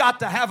 you've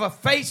got to have a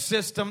faith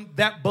system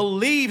that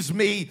believes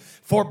me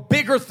for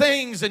bigger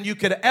things than you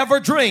could ever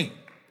dream.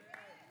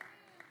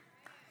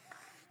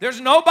 There's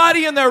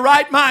nobody in their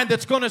right mind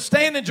that's going to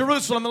stand in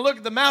Jerusalem and look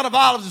at the Mount of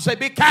Olives and say,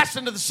 be cast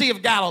into the Sea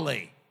of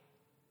Galilee.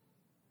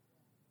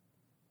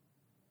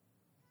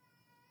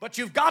 But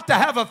you've got to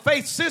have a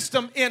faith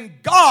system in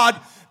God,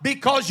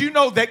 because you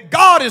know that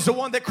God is the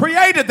one that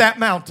created that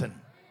mountain.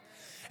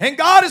 And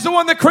God is the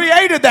one that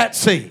created that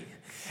sea.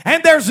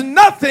 And there's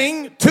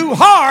nothing too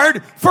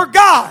hard for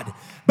God.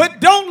 But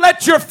don't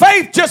let your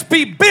faith just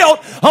be built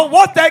on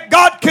what that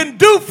God can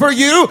do for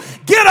you.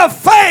 Get a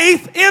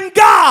faith in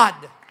God.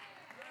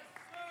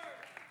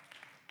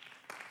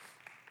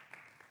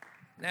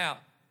 Now,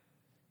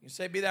 you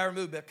say, be thou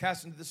removed, but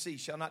cast into the sea.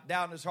 Shall not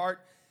doubt in his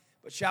heart,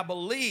 but shall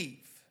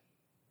believe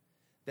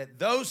that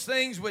those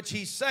things which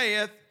he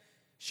saith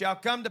shall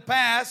come to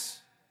pass.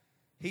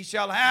 He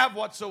shall have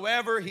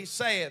whatsoever he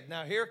saith.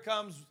 Now here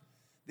comes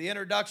the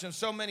introduction of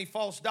so many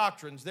false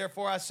doctrines.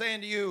 Therefore I say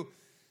unto you,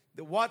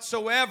 that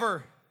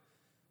whatsoever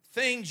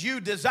things you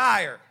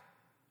desire,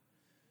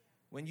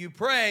 when you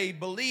pray,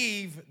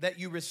 believe that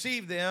you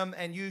receive them,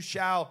 and you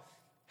shall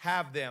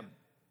have them.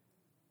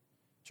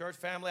 Church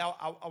family,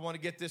 I want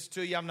to get this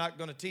to you. I'm not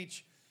going to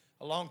teach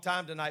a long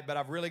time tonight, but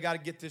I've really got to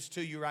get this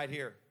to you right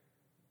here.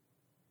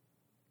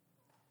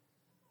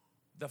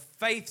 The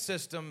faith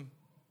system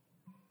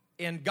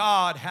in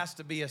God has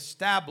to be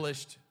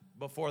established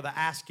before the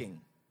asking.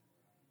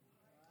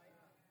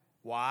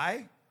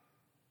 Why?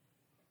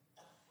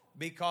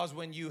 Because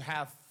when you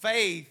have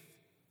faith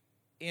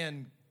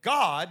in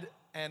God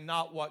and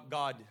not what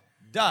God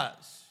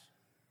does,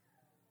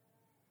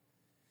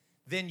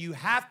 then you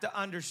have to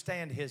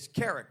understand his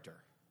character.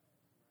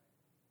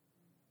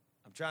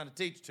 I'm trying to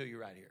teach to you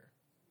right here.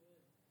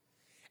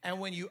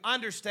 And when you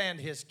understand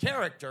his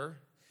character,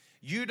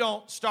 you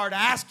don't start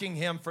asking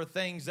him for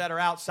things that are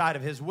outside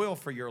of his will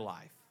for your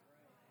life.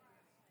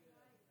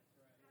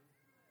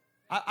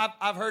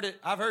 I've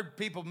heard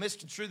people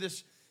misconstrue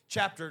this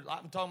chapter.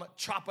 I'm talking about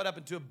chop it up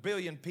into a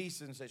billion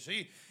pieces and say,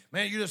 see,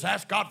 man, you just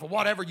ask God for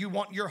whatever you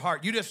want in your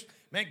heart. You just,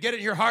 man, get it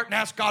in your heart and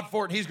ask God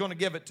for it, and he's going to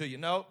give it to you.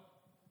 No.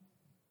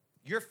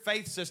 Your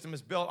faith system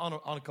is built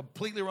on a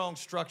completely wrong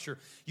structure.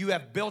 You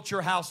have built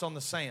your house on the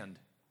sand.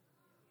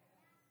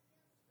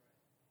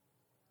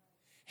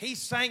 He's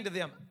saying to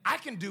them, I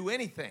can do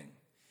anything.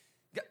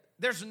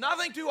 There's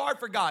nothing too hard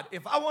for God.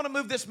 If I want to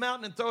move this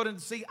mountain and throw it in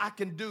the sea, I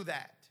can do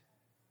that.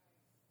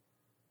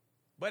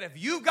 But if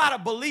you've got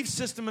a belief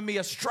system in me,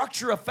 a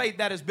structure of faith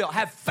that is built,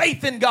 have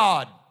faith in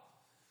God.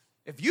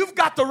 If you've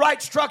got the right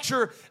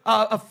structure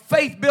of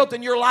faith built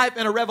in your life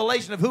and a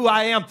revelation of who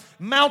I am,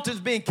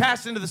 mountains being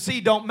cast into the sea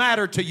don't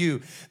matter to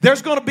you.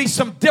 There's going to be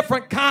some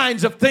different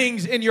kinds of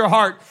things in your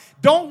heart.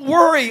 Don't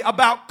worry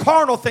about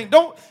carnal things.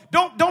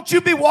 Don't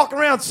you be walking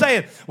around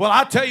saying, well,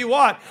 I'll tell you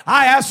what,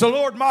 I asked the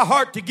Lord in my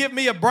heart to give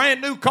me a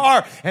brand new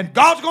car, and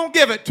God's going to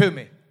give it to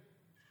me.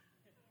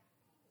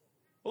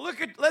 Well,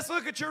 let's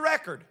look at your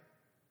record.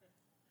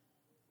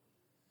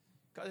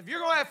 Because if you're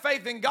going to have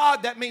faith in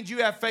God, that means you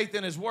have faith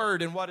in his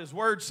word. And what his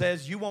word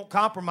says, you won't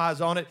compromise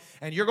on it.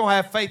 And you're going to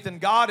have faith in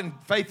God and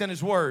faith in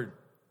his word.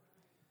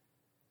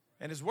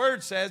 And his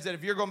word says that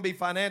if you're going to be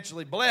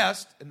financially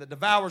blessed and the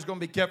devourer is going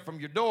to be kept from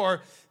your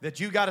door, that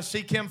you got to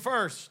seek him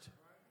first.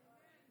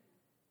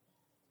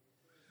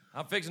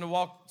 I'm fixing to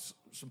walk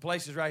some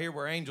places right here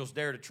where angels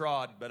dare to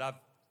trod. But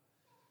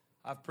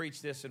I've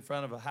preached this in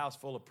front of a house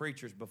full of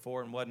preachers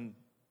before and wasn't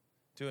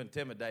too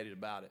intimidated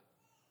about it.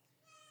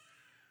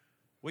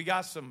 We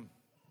got some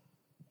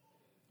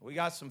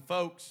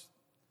folks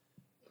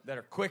that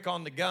are quick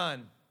on the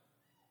gun,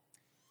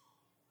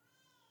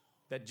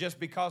 that just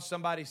because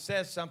somebody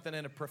says something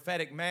in a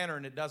prophetic manner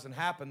and it doesn't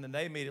happen, then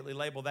they immediately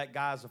label that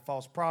guy as a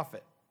false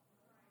prophet.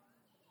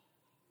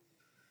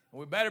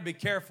 And we better be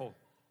careful,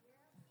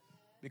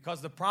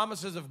 because the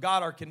promises of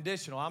God are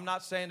conditional. I'm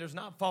not saying there's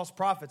not false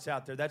prophets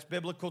out there. That's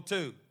biblical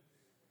too.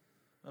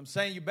 I'm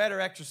saying you better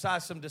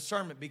exercise some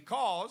discernment,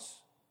 because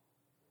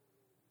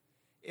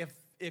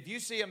if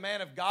you see a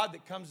man of God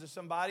that comes to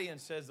somebody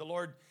and says, the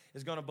Lord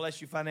is going to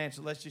bless you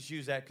financially, let's just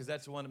use that because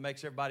that's the one that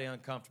makes everybody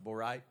uncomfortable,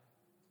 right?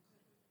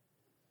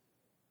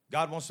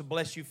 God wants to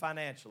bless you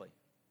financially.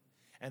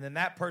 And then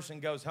that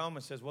person goes home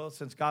and says, well,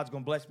 since God's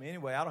going to bless me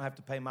anyway, I don't have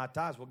to pay my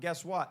tithes. Well,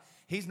 guess what?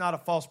 He's not a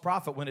false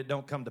prophet when it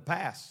don't come to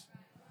pass.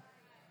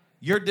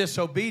 You're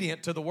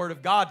disobedient to the word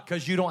of God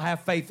because you don't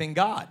have faith in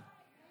God.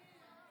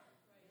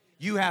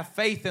 You have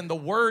faith in the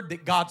word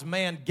that God's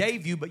man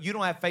gave you, but you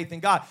don't have faith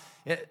in God.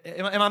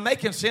 Am I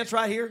making sense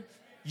right here?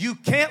 You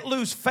can't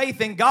lose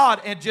faith in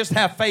God and just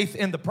have faith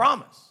in the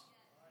promise.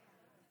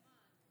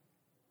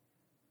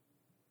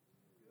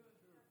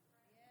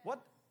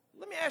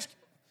 Let me ask you,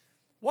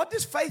 what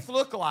does faith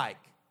look like?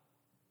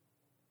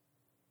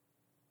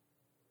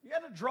 You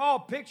got to draw a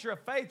picture of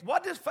faith.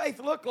 What does faith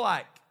look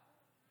like?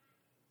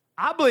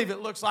 I believe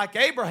it looks like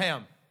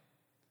Abraham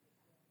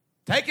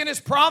taking his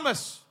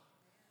promise,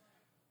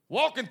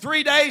 walking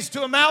 3 days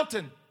to a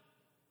mountain,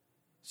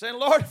 saying,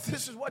 Lord, if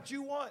this is what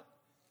you want,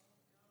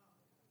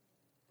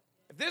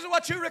 if this is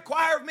what you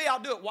require of me, I'll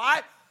do it.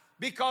 Why?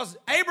 Because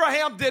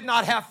Abraham did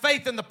not have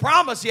faith in the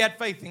promise. He had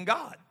faith in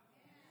God.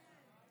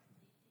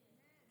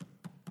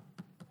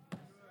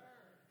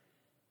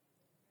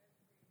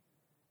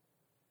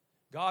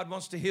 God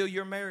wants to heal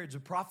your marriage. A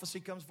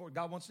prophecy comes forward.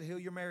 God wants to heal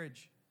your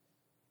marriage.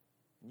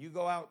 And you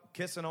go out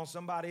kissing on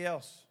somebody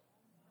else.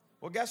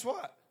 Well, guess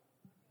what?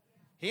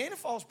 He ain't a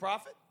false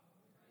prophet.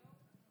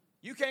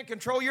 You can't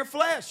control your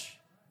flesh.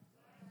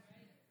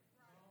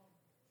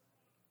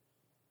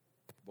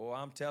 Boy,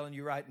 I'm telling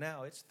you right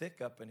now, it's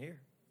thick up in here.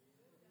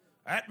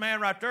 That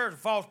man right there is a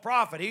false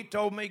prophet. He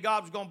told me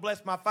God was going to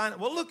bless my finances.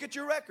 Well, look at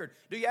your record.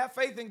 Do you have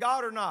faith in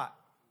God or not?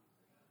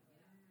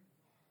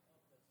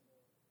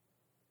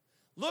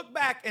 Look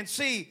back and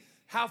see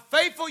how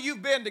faithful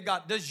you've been to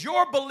God. Does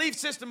your belief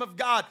system of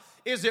God,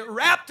 is it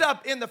wrapped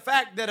up in the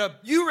fact that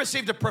you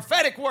received a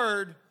prophetic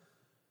word,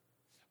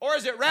 or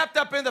is it wrapped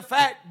up in the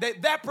fact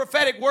that that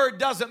prophetic word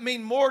doesn't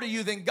mean more to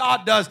you than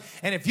God does?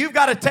 And if you've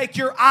got to take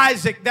your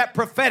Isaac, that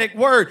prophetic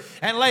word,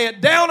 and lay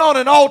it down on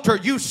an altar,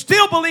 you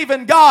still believe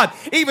in God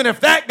even if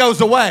that goes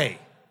away.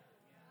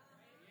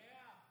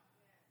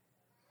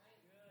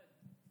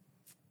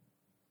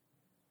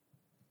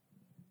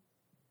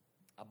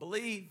 I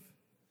believe.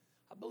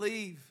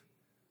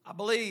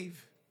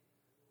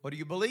 What do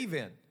you believe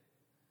in? Do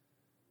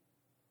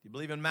you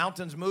believe in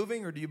mountains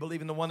moving, or do you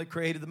believe in the one that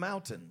created the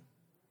mountain?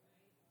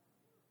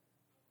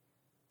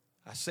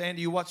 I say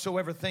unto you,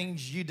 whatsoever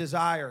things you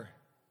desire,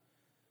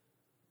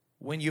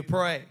 when you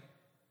pray,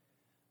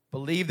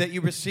 believe that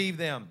you receive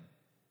them,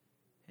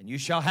 and you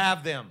shall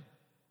have them.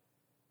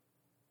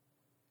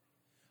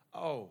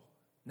 Oh,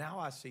 now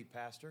I see,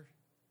 Pastor.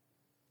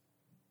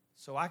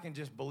 So I can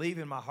just believe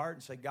in my heart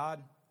and say, God,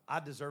 I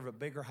deserve a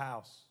bigger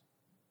house.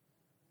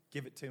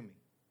 Give it to me.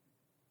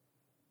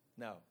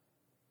 No.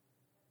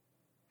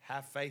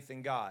 Have faith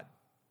in God.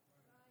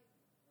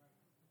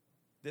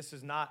 This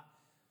is not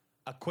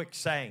a quick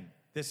saying.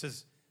 This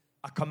is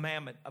a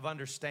commandment of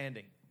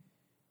understanding.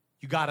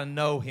 You got to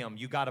know Him.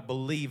 You got to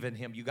believe in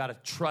Him. You got to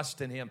trust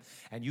in Him.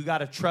 And you got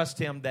to trust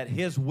Him that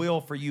His will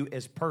for you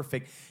is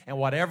perfect. And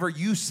whatever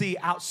you see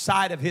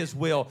outside of His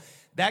will,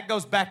 that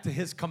goes back to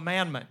His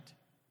commandment.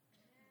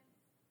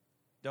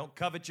 Don't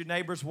covet your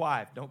neighbor's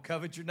wife. Don't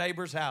covet your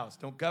neighbor's house.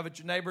 Don't covet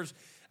your neighbor's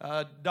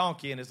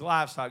donkey and his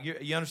livestock.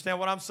 You understand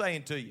what I'm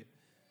saying to you?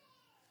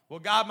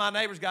 Well, God, my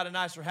neighbor's got a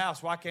nicer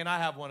house. Why can't I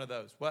have one of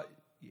those? Well,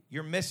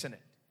 you're missing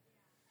it.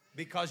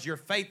 Because your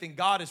faith in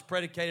God is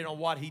predicated on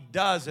what He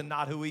does and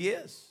not who He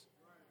is.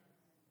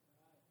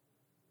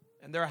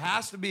 And there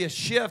has to be a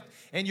shift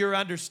in your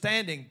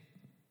understanding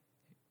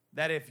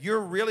that if you're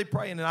really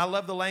praying, and I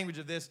love the language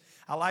of this.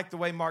 I like the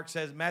way Mark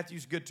says,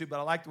 Matthew's good too, but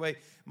I like the way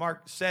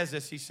Mark says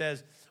this. He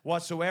says,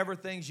 whatsoever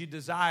things you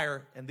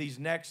desire, and these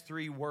next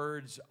three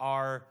words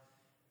are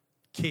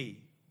key.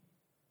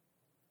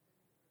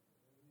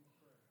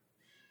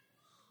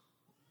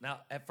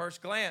 Now, at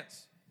first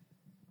glance,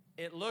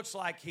 it looks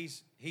like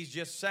he's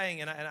just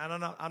saying, and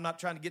I'm not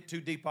trying to get too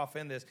deep off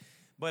in this,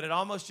 but it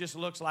almost just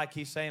looks like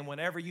he's saying,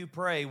 whenever you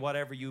pray,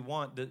 whatever you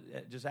want,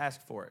 just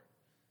ask for it.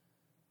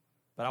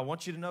 But I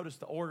want you to notice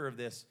the order of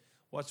this.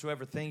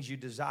 Whatsoever things you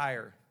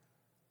desire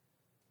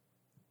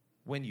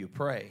when you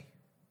pray.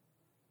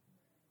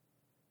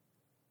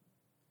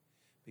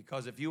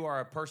 Because if you are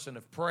a person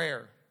of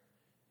prayer,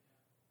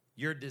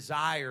 your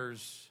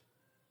desires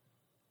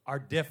are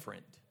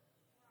different.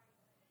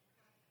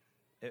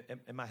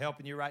 Am I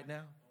helping you right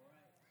now?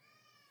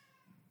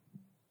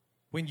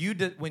 When you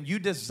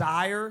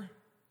desire,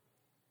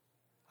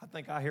 I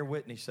think I hear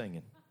Whitney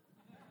singing.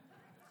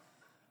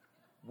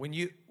 When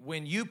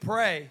you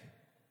pray,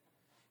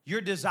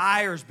 your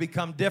desires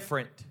become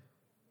different.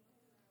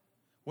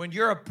 When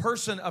you're a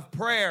person of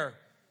prayer,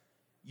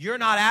 you're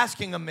not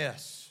asking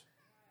amiss.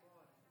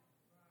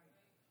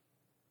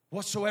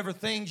 Whatsoever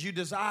things you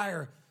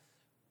desire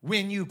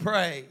when you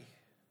pray.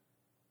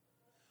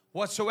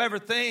 Whatsoever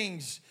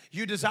things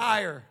you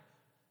desire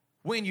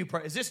when you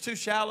pray. Is this too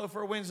shallow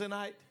for a Wednesday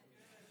night?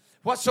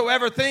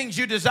 Whatsoever things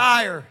you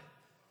desire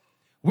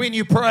when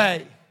you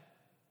pray.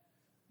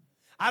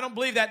 I don't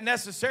believe that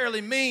necessarily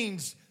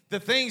means the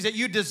things that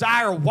you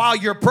desire while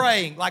you're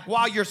praying, like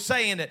while you're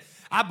saying it.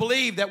 I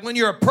believe that when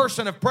you're a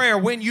person of prayer,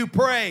 when you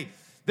pray,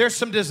 there's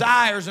some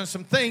desires and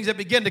some things that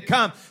begin to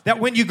come, that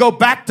when you go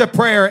back to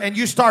prayer and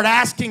you start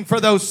asking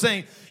for those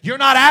things, you're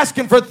not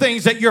asking for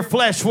things that your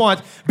flesh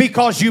wants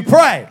because you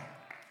pray.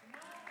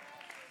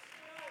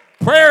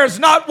 Prayer is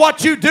not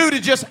what you do to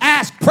just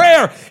ask.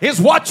 Prayer is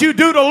what you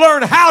do to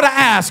learn how to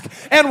ask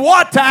and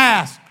what to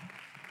ask.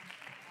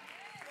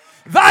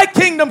 Thy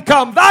kingdom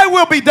come, thy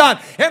will be done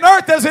in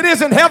earth as it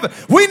is in heaven.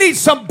 We need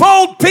some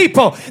bold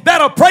people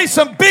that'll pray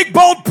some big,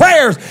 bold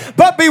prayers,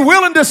 but be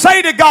willing to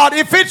say to God,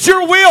 if it's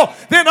your will,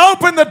 then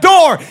open the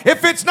door.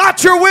 If it's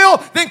not your will,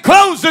 then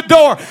close the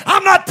door.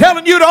 I'm not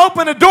telling you to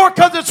open the door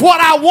because it's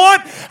what I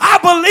want. I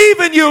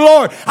believe in you,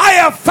 Lord. I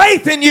have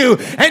faith in you,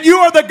 and you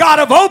are the God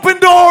of open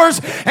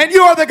doors, and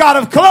you are the God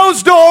of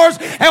closed doors.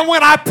 And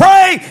when I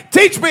pray,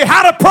 teach me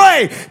how to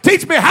pray.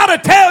 Teach me how to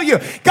tell you,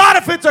 God,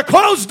 if it's a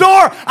closed door,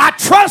 I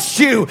trust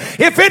you.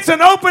 If it's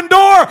an open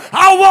door,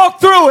 I'll walk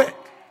through it.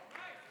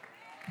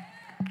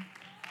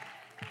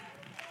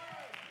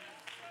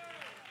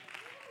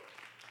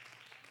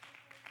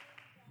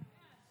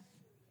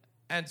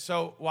 And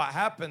so what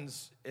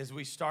happens is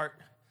we start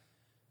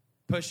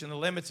pushing the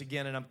limits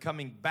again, and I'm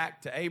coming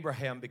back to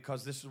Abraham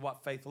because this is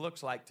what faith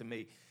looks like to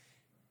me.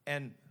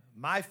 And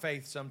my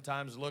faith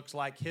sometimes looks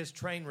like his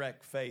train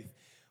wreck faith,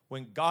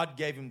 when God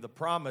gave him the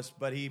promise,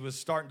 but he was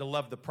starting to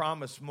love the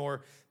promise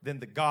more than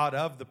the God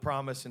of the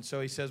promise. And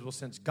so he says, well,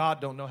 since God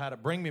don't know how to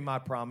bring me my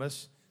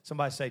promise,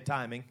 somebody say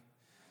timing,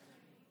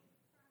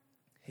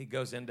 he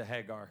goes into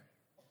Hagar.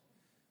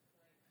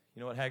 You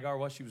know what Hagar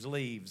was? She was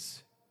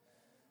leaves.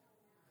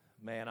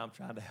 Man, I'm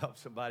trying to help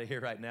somebody here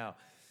right now.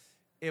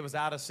 It was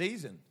out of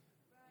season.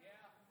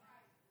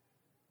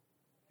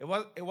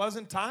 It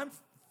wasn't time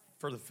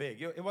for the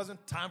fig. It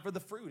wasn't time for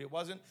the fruit. It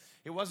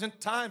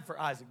wasn't time for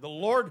Isaac. The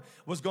Lord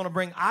was going to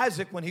bring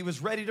Isaac when he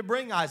was ready to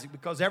bring Isaac,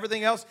 because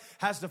everything else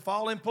has to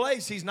fall in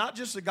place. He's not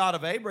just the God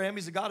of Abraham.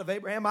 He's the God of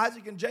Abraham,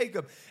 Isaac, and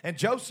Jacob, and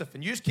Joseph.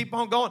 And you just keep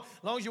on going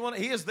as long as you want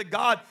to. He is the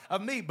God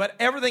of me. But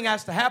everything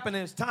has to happen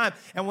in his time.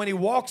 And when he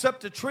walks up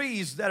to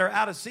trees that are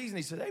out of season,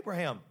 he said,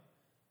 Abraham,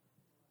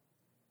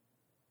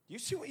 you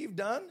see what you've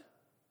done?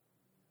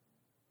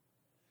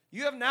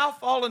 You have now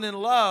fallen in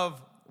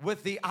love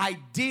with the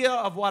idea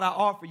of what I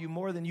offer you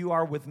more than you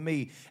are with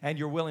me, and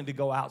you're willing to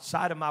go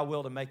outside of my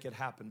will to make it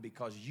happen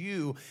because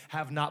you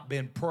have not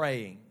been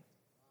praying.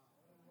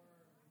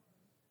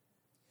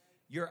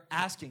 You're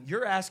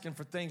asking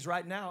for things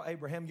right now,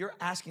 Abraham. You're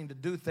asking to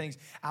do things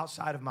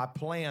outside of my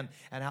plan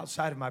and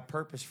outside of my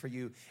purpose for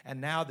you.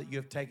 And now that you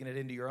have taken it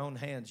into your own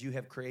hands, you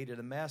have created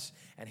a mess,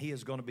 and he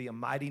is going to be a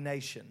mighty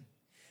nation.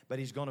 But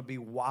he's going to be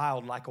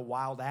wild like a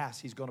wild ass.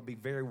 He's going to be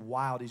very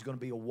wild. He's going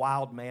to be a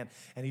wild man,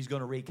 and he's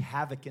going to wreak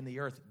havoc in the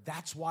earth.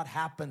 That's what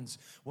happens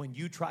when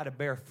you try to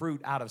bear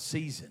fruit out of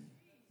season.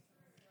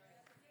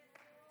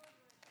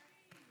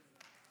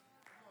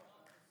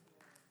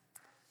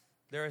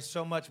 There is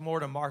so much more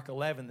to Mark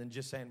 11 than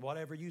just saying,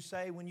 whatever you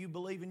say when you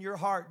believe in your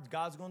heart,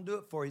 God's going to do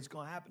it for you. It's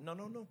going to happen.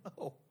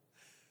 No.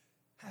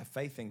 Have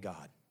faith in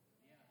God.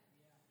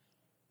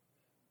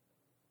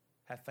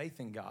 Have faith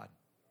in God.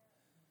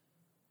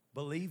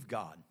 Believe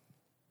God.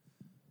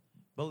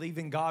 Believe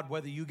in God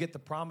whether you get the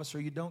promise or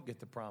you don't get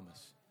the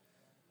promise.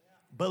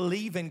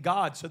 Believe in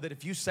God so that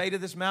if you say to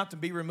this mountain,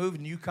 be removed,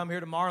 and you come here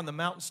tomorrow and the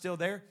mountain's still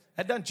there,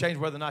 that doesn't change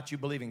whether or not you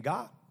believe in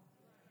God.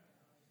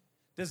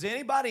 Does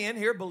anybody in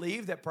here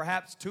believe that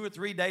perhaps 2 or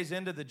 3 days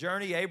into the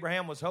journey,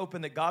 Abraham was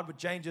hoping that God would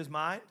change his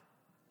mind?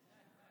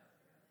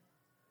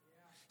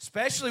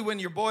 Especially when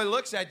your boy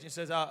looks at you and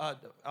says,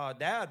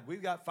 Dad,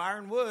 we've got fire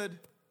and wood.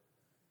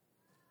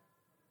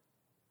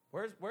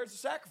 Where's the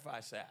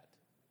sacrifice at?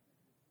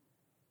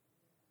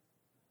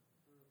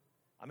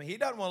 I mean, he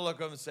doesn't want to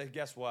look over and say,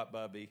 guess what,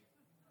 Bubby?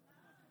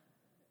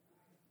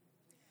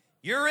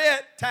 You're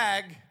it,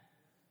 tag.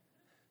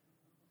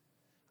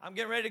 I'm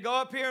getting ready to go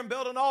up here and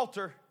build an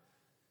altar.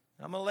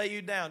 I'm going to lay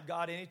you down.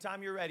 God,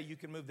 anytime you're ready, you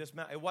can move this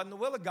mountain. It wasn't the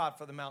will of God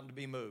for the mountain to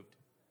be moved.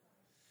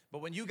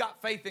 But when you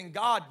got faith in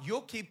God,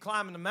 you'll keep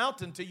climbing the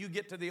mountain until you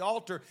get to the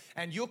altar,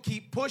 and you'll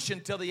keep pushing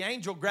until the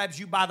angel grabs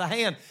you by the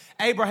hand.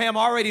 Abraham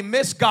already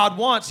missed God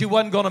once. He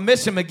wasn't going to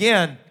miss him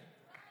again.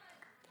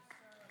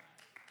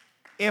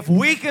 If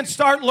we can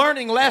start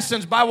learning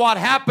lessons by what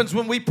happens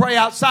when we pray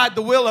outside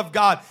the will of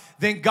God,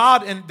 then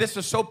God, and this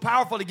is so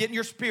powerful to get in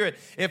your spirit,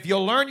 if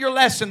you'll learn your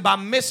lesson by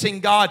missing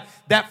God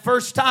that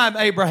first time,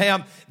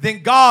 Abraham,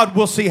 then God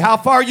will see how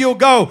far you'll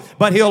go,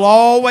 but he'll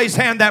always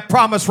hand that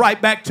promise right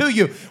back to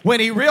you when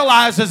he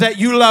realizes that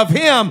you love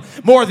him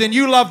more than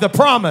you love the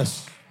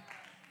promise.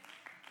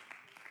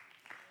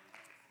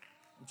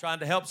 I'm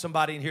trying to help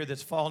somebody in here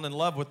that's fallen in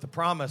love with the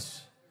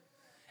promise,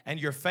 and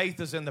your faith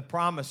is in the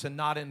promise and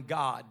not in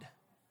God.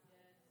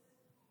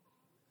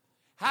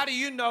 How do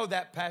you know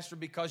that, Pastor?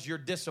 Because you're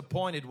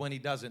disappointed when he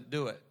doesn't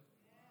do it.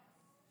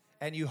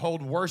 And you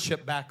hold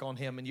worship back on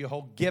him, and you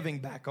hold giving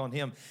back on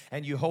him,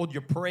 and you hold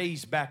your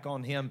praise back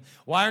on him.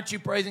 Why aren't you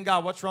praising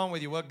God? What's wrong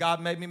with you? Well,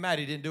 God made me mad.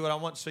 He didn't do what I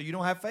want, so you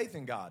don't have faith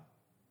in God.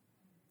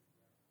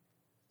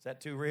 Is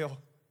that too real?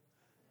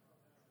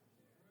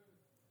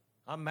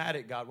 I'm mad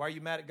at God. Why are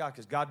you mad at God?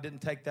 Because God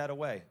didn't take that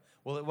away.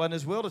 Well, it wasn't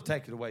his will to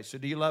take it away. So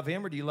do you love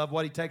him, or do you love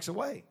what he takes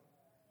away?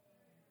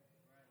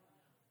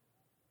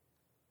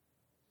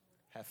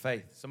 Have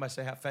faith. Somebody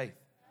say have faith.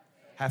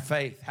 Have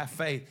faith. Have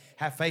faith.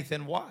 Have faith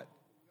in what?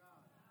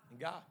 In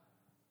God.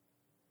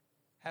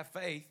 Have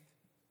faith.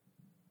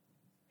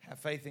 Have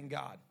faith in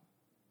God.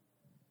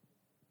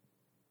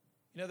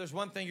 You know, there's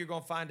one thing you're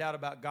going to find out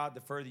about God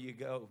the further you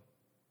go.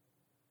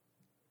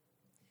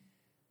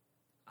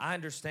 I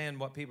understand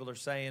what people are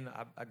saying.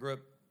 I grew up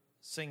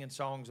singing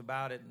songs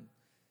about it, and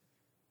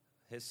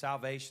His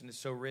salvation is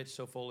so rich,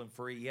 so full and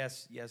free.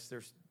 Yes,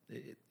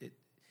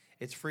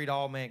 it's free to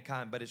all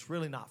mankind, but it's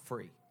really not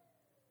free.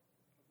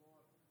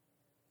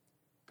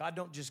 God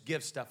don't just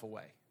give stuff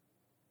away.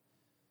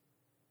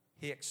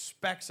 He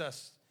expects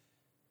us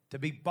to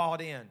be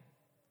bought in.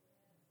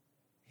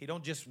 He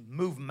don't just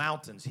move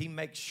mountains. He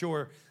makes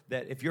sure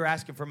that if you're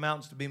asking for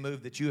mountains to be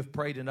moved, that you have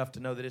prayed enough to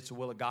know that it's the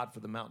will of God for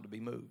the mountain to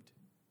be moved.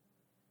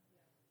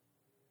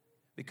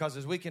 Because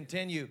as we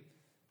continue,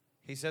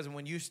 He says,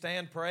 when you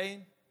stand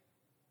praying,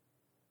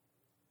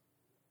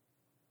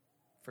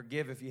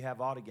 forgive if you have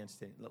aught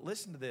against any.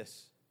 Listen to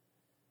this.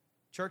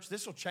 Church,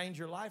 this will change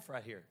your life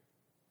right here.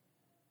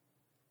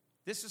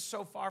 This is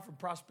so far from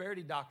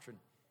prosperity doctrine.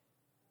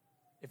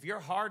 If your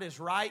heart is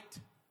right,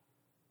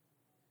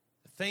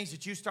 the things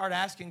that you start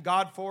asking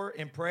God for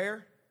in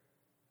prayer,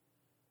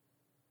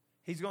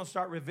 He's going to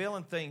start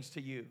revealing things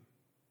to you.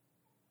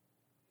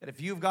 That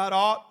if you've got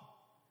aught,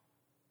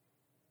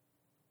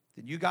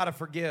 then you got to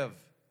forgive.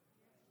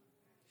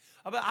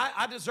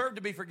 I deserve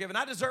to be forgiven.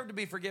 I deserve to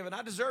be forgiven.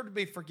 I deserve to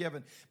be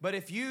forgiven. But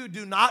if you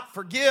do not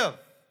forgive,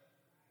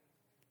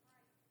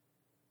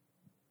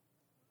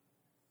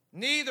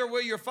 neither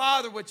will your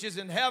Father which is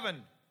in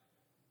heaven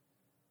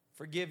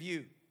forgive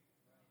you.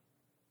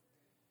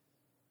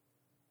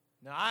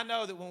 Now, I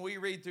know that when we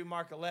read through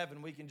Mark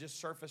 11, we can just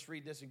surface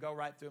read this and go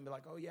right through and be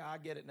like, oh, yeah, I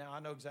get it now. I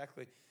know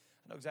exactly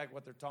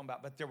what they're talking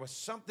about. But there was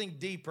something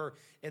deeper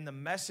in the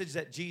message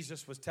that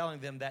Jesus was telling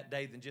them that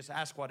day than just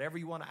ask whatever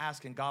you want to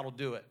ask and God will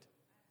do it.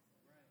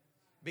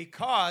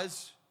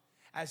 Because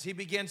as He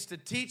begins to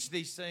teach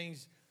these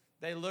things,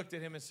 they looked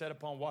at Him and said,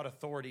 upon what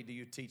authority do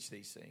you teach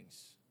these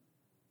things?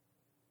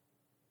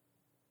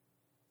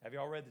 Have you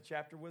all read the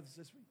chapter with us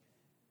this week?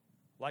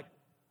 Like,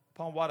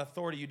 upon what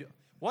authority you do?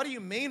 What do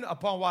you mean,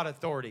 upon what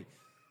authority?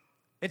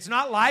 It's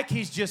not like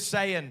He's just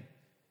saying,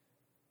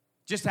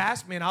 just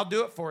ask me and I'll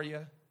do it for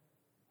you.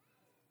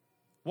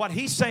 What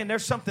He's saying,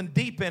 there's something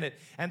deep in it.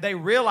 And they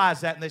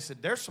realized that and they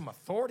said, there's some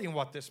authority in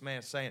what this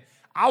man's saying.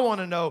 I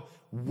want to know,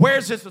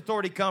 where's this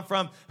authority come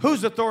from?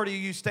 Whose authority are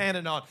you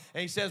standing on?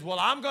 And He says, well,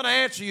 I'm going to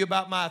answer you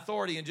about my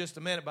authority in just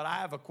a minute, but I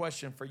have a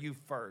question for you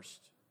first.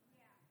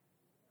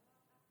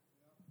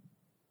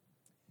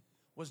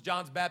 Was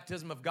John's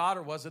baptism of God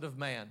or was it of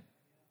man?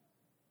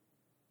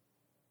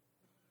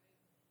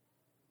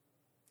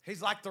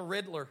 He's like the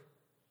Riddler.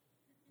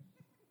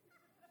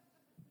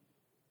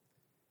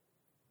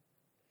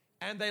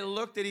 And they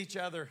looked at each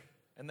other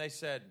and they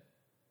said,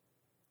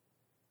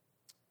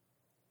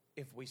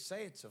 if we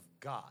say it's of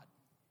God,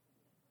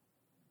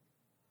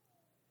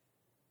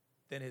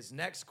 then his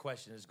next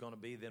question is going to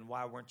be, then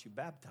why weren't you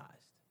baptized?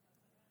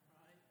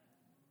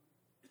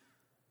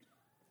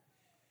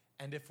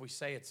 And if we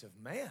say it's of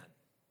man,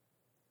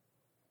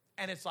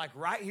 and it's like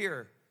right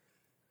here,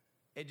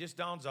 it just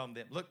dawns on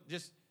them. Look,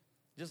 just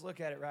look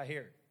at it right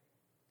here.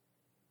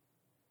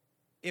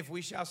 If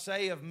we shall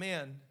say of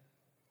men,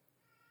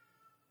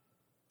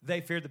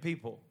 they feared the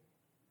people.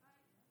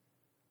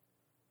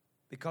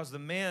 Because the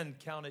men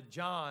counted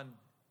John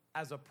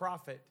as a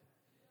prophet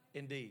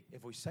indeed.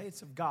 If we say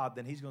it's of God,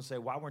 then he's going to say,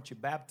 why weren't you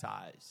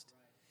baptized?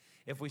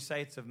 If we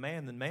say it's of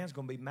man, then man's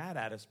going to be mad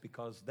at us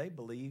because they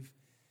believe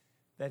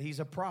that he's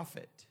a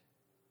prophet.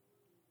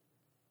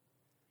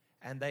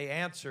 And they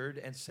answered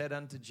and said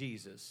unto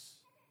Jesus,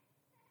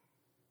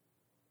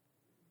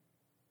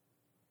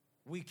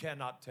 we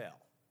cannot tell.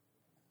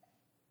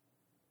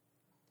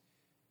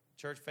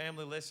 Church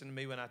family, listen to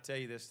me when I tell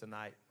you this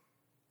tonight.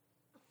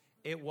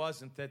 It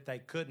wasn't that they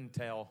couldn't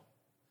tell.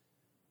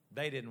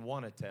 They didn't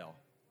want to tell.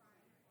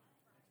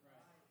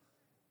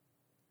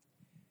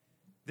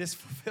 This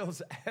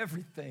fulfills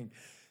everything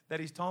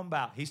that he's talking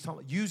about. He's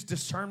talking, use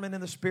discernment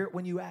in the spirit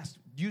when you ask.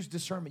 Use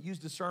discernment, use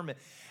discernment.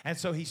 And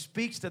so he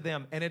speaks to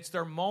them, and it's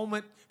their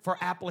moment for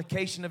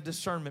application of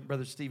discernment,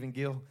 Brother Stephen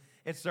Gill.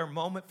 It's their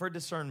moment for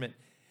discernment.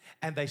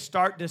 And they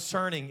start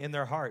discerning in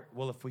their heart.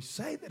 Well, if we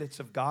say that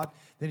it's of God,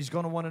 then he's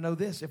going to want to know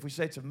this. If we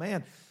say it's of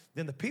man,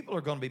 then the people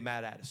are going to be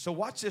mad at us. So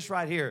watch this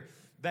right here.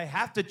 They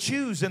have to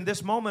choose in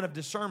this moment of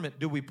discernment.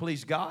 Do we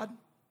please God?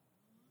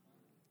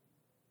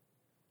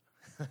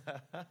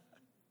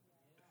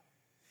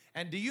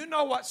 And do you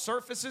know what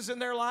surfaces in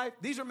their life?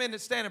 These are men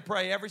that stand and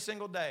pray every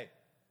single day.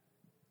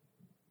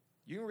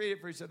 You can read it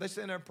for yourself. They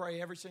stand there and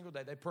pray every single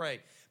day. They pray,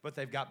 but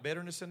they've got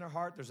bitterness in their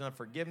heart. There's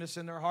unforgiveness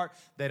in their heart.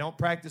 They don't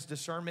practice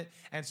discernment.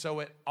 And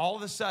so it all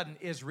of a sudden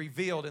is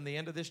revealed in the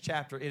end of this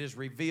chapter. It is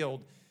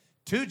revealed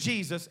to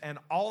Jesus and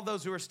all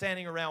those who are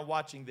standing around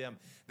watching them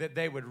that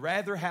they would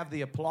rather have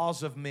the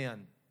applause of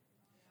men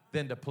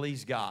than to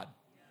please God.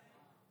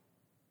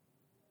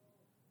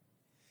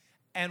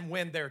 And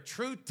when their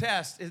true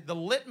test, is the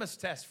litmus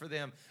test for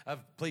them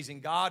of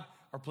pleasing God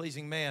or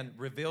pleasing man,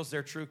 reveals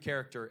their true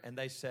character, and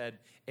they said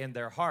in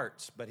their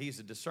hearts, but he's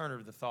a discerner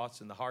of the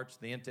thoughts and the hearts,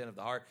 the intent of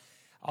the heart.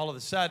 all of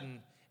a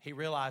sudden, he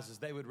realizes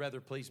they would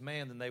rather please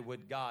man than they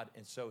would God.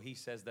 And so he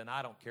says, then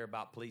I don't care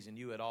about pleasing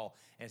you at all.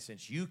 And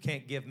since you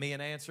can't give me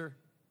an answer,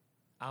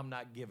 I'm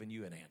not giving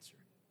you an answer.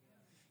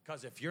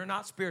 Because if you're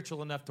not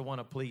spiritual enough to want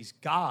to please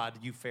God,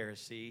 you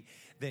Pharisee,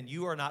 then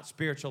you are not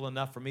spiritual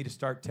enough for me to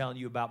start telling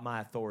you about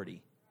my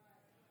authority.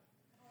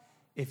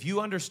 If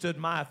you understood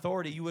my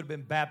authority, you would have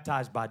been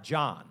baptized by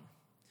John.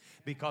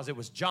 Because it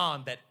was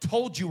John that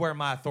told you where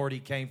my authority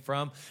came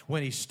from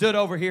when he stood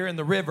over here in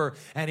the river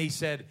and he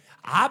said,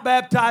 I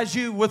baptize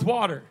you with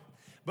water.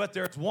 But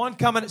there's one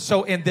coming.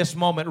 So in this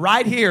moment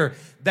right here,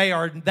 they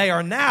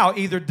are now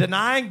either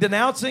denying,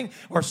 denouncing,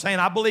 or saying,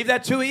 I believe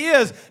that's who he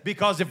is.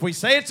 Because if we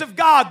say it's of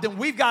God, then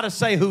we've got to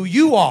say who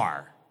you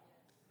are.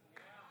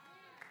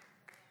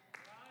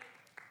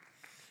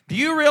 Do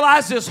you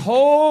realize this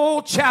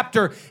whole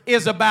chapter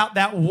is about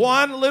that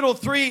one little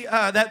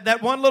that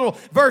one little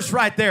verse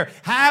right there?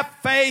 Have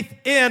faith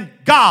in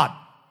God.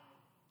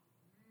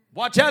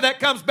 Watch how that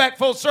comes back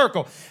full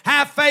circle.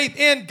 Have faith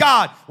in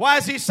God. Why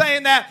is he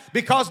saying that?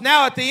 Because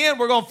now at the end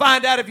we're going to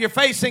find out if you're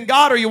facing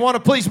God or you want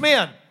to please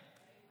men.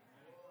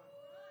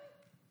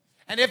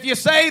 And if you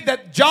say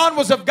that John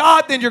was of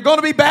God, then you're going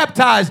to be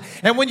baptized.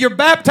 And when you're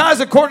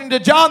baptized according to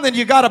John, then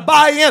you got to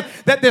buy in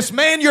that this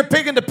man you're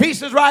picking to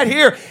pieces right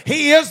here,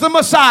 he is the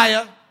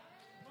Messiah.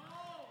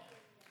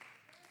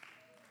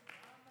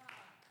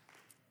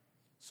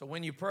 So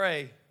when you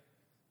pray,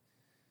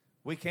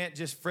 we can't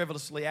just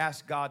frivolously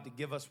ask God to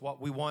give us what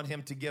we want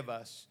him to give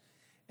us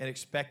and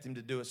expect him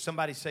to do it.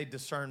 Somebody say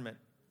discernment.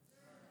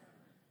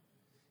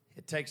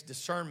 It takes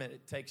discernment.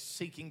 It takes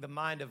seeking the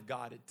mind of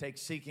God. It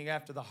takes seeking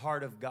after the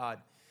heart of God.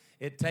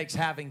 It takes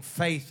having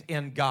faith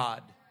in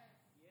God.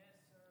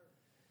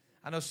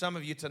 I know some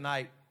of you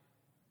tonight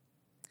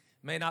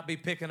may not be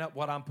picking up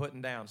what I'm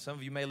putting down. Some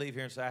of you may leave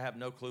here and say, I have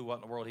no clue what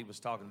in the world he was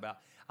talking about.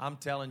 I'm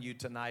telling you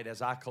tonight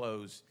as I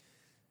close,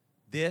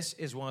 this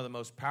is one of the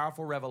most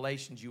powerful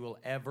revelations you will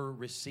ever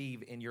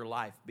receive in your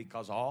life,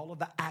 because all of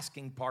the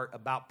asking part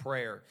about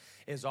prayer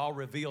is all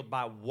revealed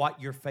by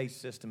what your faith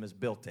system is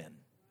built in.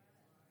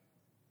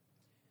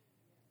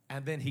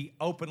 And then he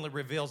openly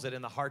reveals it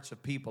in the hearts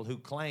of people who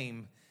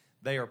claim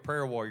they are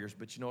prayer warriors.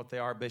 But you know what they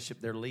are,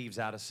 Bishop? They're leaves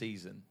out of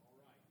season.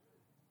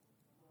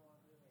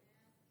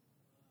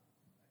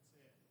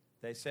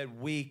 They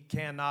said, we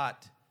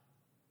cannot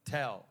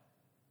tell.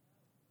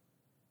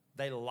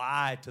 They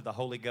lied to the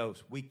Holy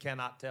Ghost. We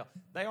cannot tell.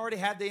 They already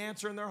had the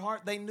answer in their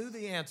heart. They knew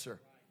the answer.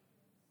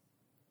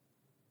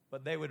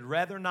 But they would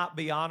rather not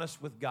be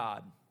honest with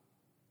God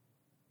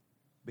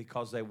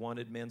because they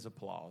wanted men's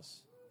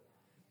applause.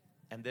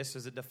 And this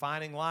is a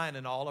defining line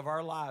in all of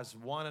our lives,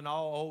 one and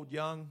all, old,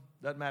 young,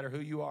 doesn't matter who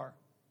you are.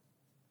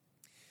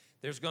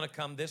 There's going to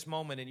come this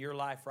moment in your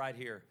life right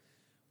here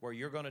where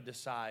you're going to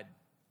decide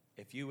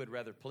if you would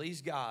rather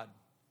please God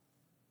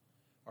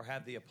or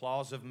have the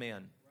applause of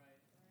men.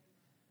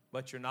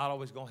 But you're not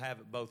always going to have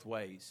it both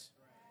ways.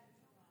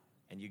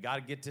 And you got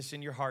to get this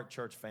in your heart,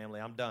 church family.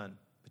 I'm done.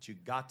 But you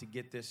got to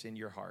get this in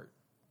your heart.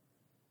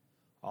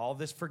 All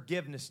this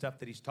forgiveness stuff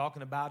that he's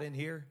talking about in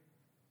here,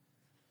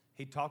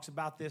 he talks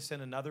about this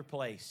in another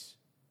place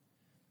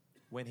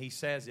when he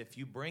says, if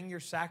you bring your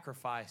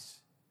sacrifice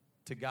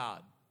to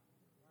God,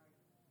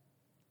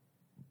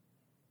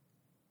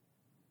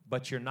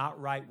 but you're not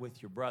right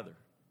with your brother.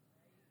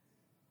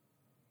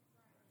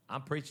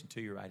 I'm preaching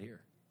to you right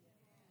here.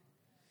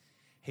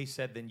 He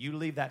said, then you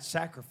leave that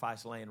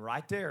sacrifice laying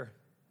right there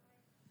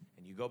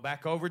and you go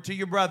back over to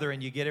your brother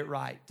and you get it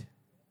right.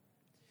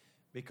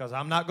 Because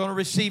I'm not going to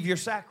receive your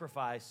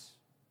sacrifice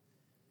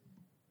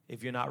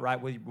if you're not right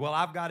with you. Well,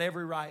 I've got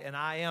every right and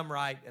I am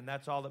right and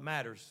that's all that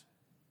matters.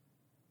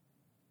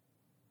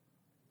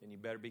 Then you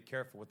better be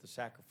careful with the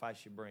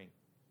sacrifice you bring.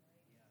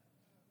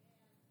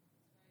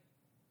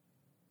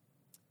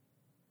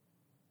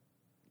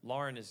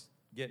 Lauren is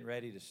getting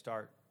ready to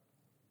start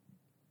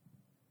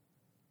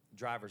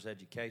driver's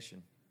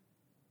education.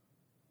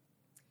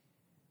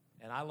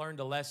 And I learned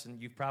a lesson.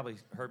 You've probably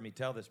heard me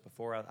tell this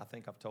before. I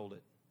think I've told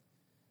it.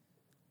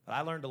 But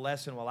I learned a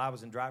lesson while I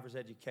was in driver's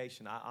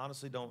education. I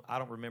honestly don't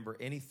remember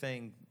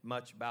anything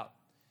much about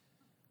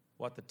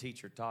what the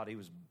teacher taught. He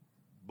was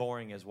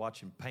boring as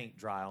watching paint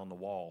dry on the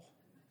wall.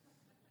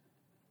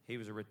 He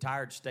was a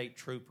retired state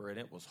trooper, and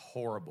it was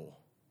horrible.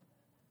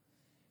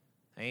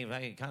 He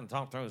kind of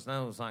talked through his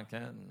nose like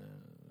that. And,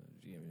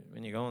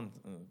 when you're going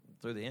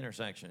through the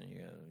intersection,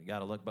 you got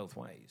to look both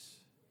ways.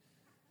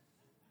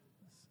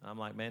 I'm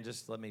like, man,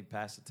 just let me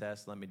pass the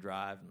test, let me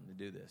drive, and let me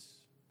do this.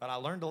 But I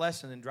learned a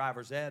lesson in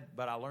driver's ed,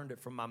 but I learned it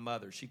from my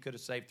mother. She could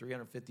have saved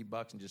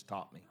 $350 and just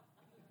taught me.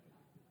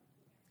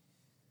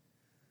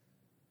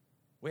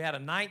 We had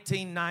a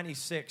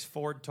 1996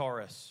 Ford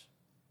Taurus,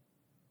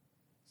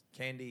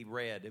 candy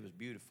red. It was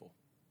beautiful.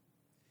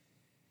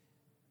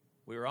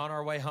 We were on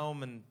our way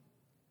home in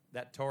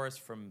that Taurus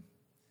from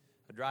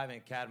a driving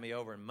academy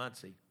over in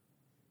Muncie.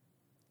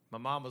 My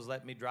mom was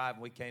letting me drive,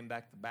 and we came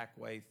back the back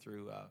way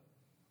through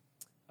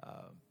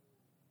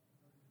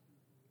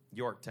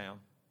Yorktown.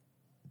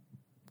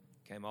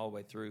 Came all the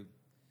way through.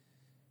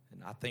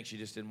 And I think she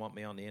just didn't want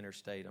me on the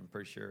interstate, I'm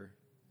pretty sure.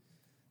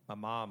 My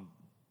mom,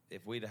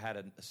 if we'd have had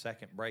a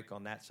second break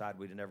on that side,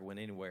 we'd have never went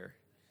anywhere.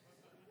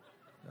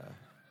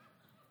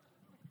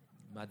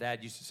 My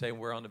dad used to say when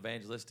we're on the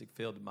evangelistic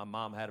field that my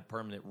mom had a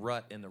permanent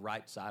rut in the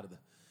right side of the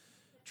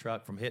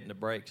truck from hitting the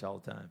brakes all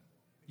the time.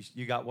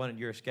 You got one in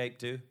your Escape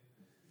too?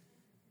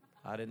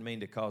 I didn't mean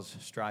to cause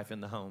strife in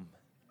the home.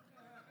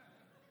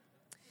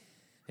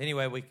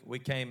 Anyway, we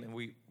came and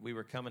we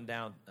were coming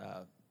down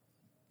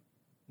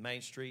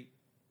Main Street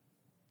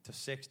to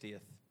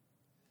 60th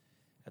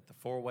at the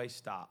four-way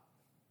stop.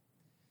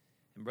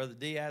 And Brother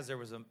Diaz, there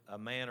was a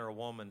man or a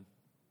woman.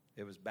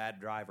 It was bad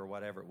drive or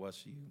whatever it was,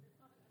 so you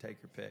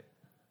take your pick.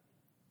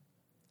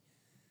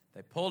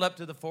 They pulled up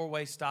to the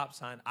four-way stop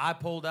sign. I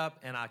pulled up,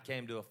 and I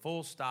came to a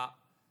full stop.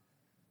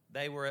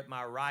 They were at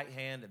my right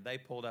hand, and they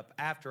pulled up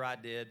after I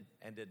did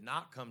and did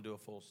not come to a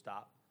full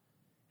stop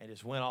and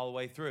just went all the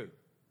way through.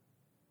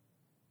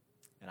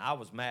 And I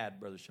was mad,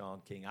 Brother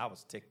Sean King. I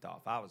was ticked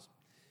off.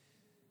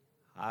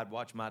 I'd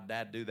watched my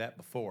dad do that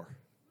before.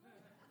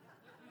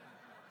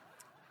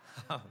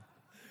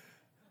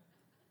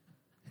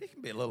 He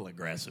can be a little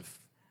aggressive,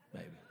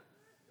 maybe.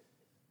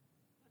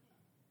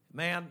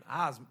 Man,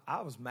 I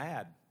was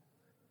mad.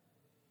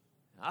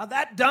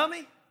 That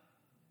dummy.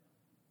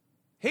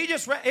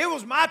 It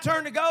was my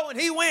turn to go, and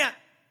he went.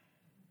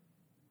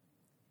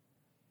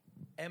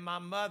 And my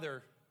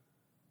mother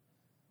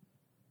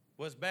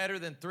was better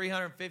than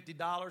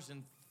 $350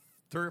 in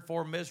 3 or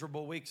 4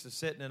 miserable weeks of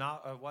sitting in,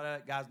 what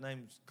that guy's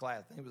name's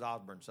class? I think it was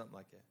Osborne, something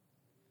like that.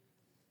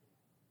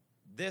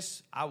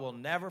 This, I will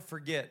never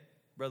forget,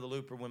 Brother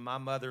Looper, when my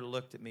mother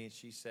looked at me and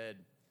she said,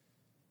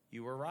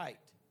 "You were right.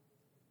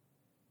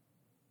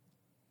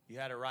 You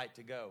had a right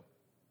to go."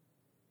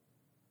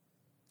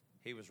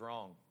 He was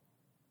wrong.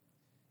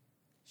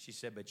 She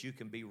said, "But you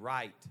can be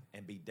right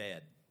and be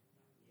dead."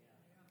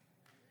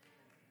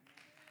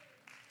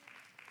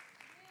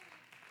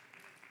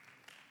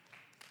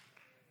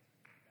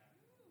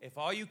 If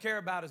all you care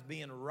about is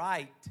being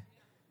right,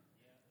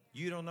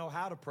 you don't know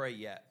how to pray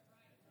yet.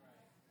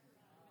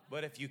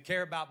 But if you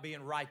care about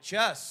being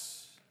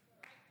righteous,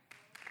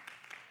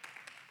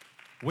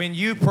 when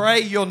you pray,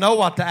 you'll know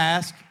what to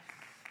ask.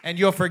 And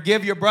you'll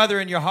forgive your brother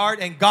in your heart,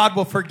 and God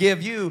will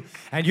forgive you.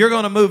 And you're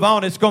going to move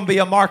on. It's going to be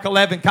a Mark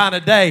 11 kind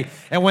of day.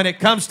 And when it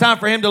comes time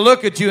for him to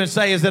look at you and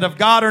say, "Is it of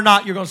God or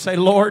not?" you're going to say,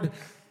 "Lord,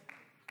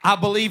 I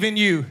believe in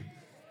you.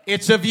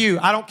 It's of you.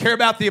 I don't care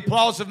about the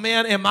applause of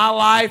men in my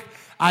life.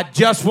 I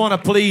just want to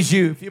please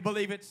you." If you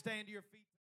believe it, stand to your feet.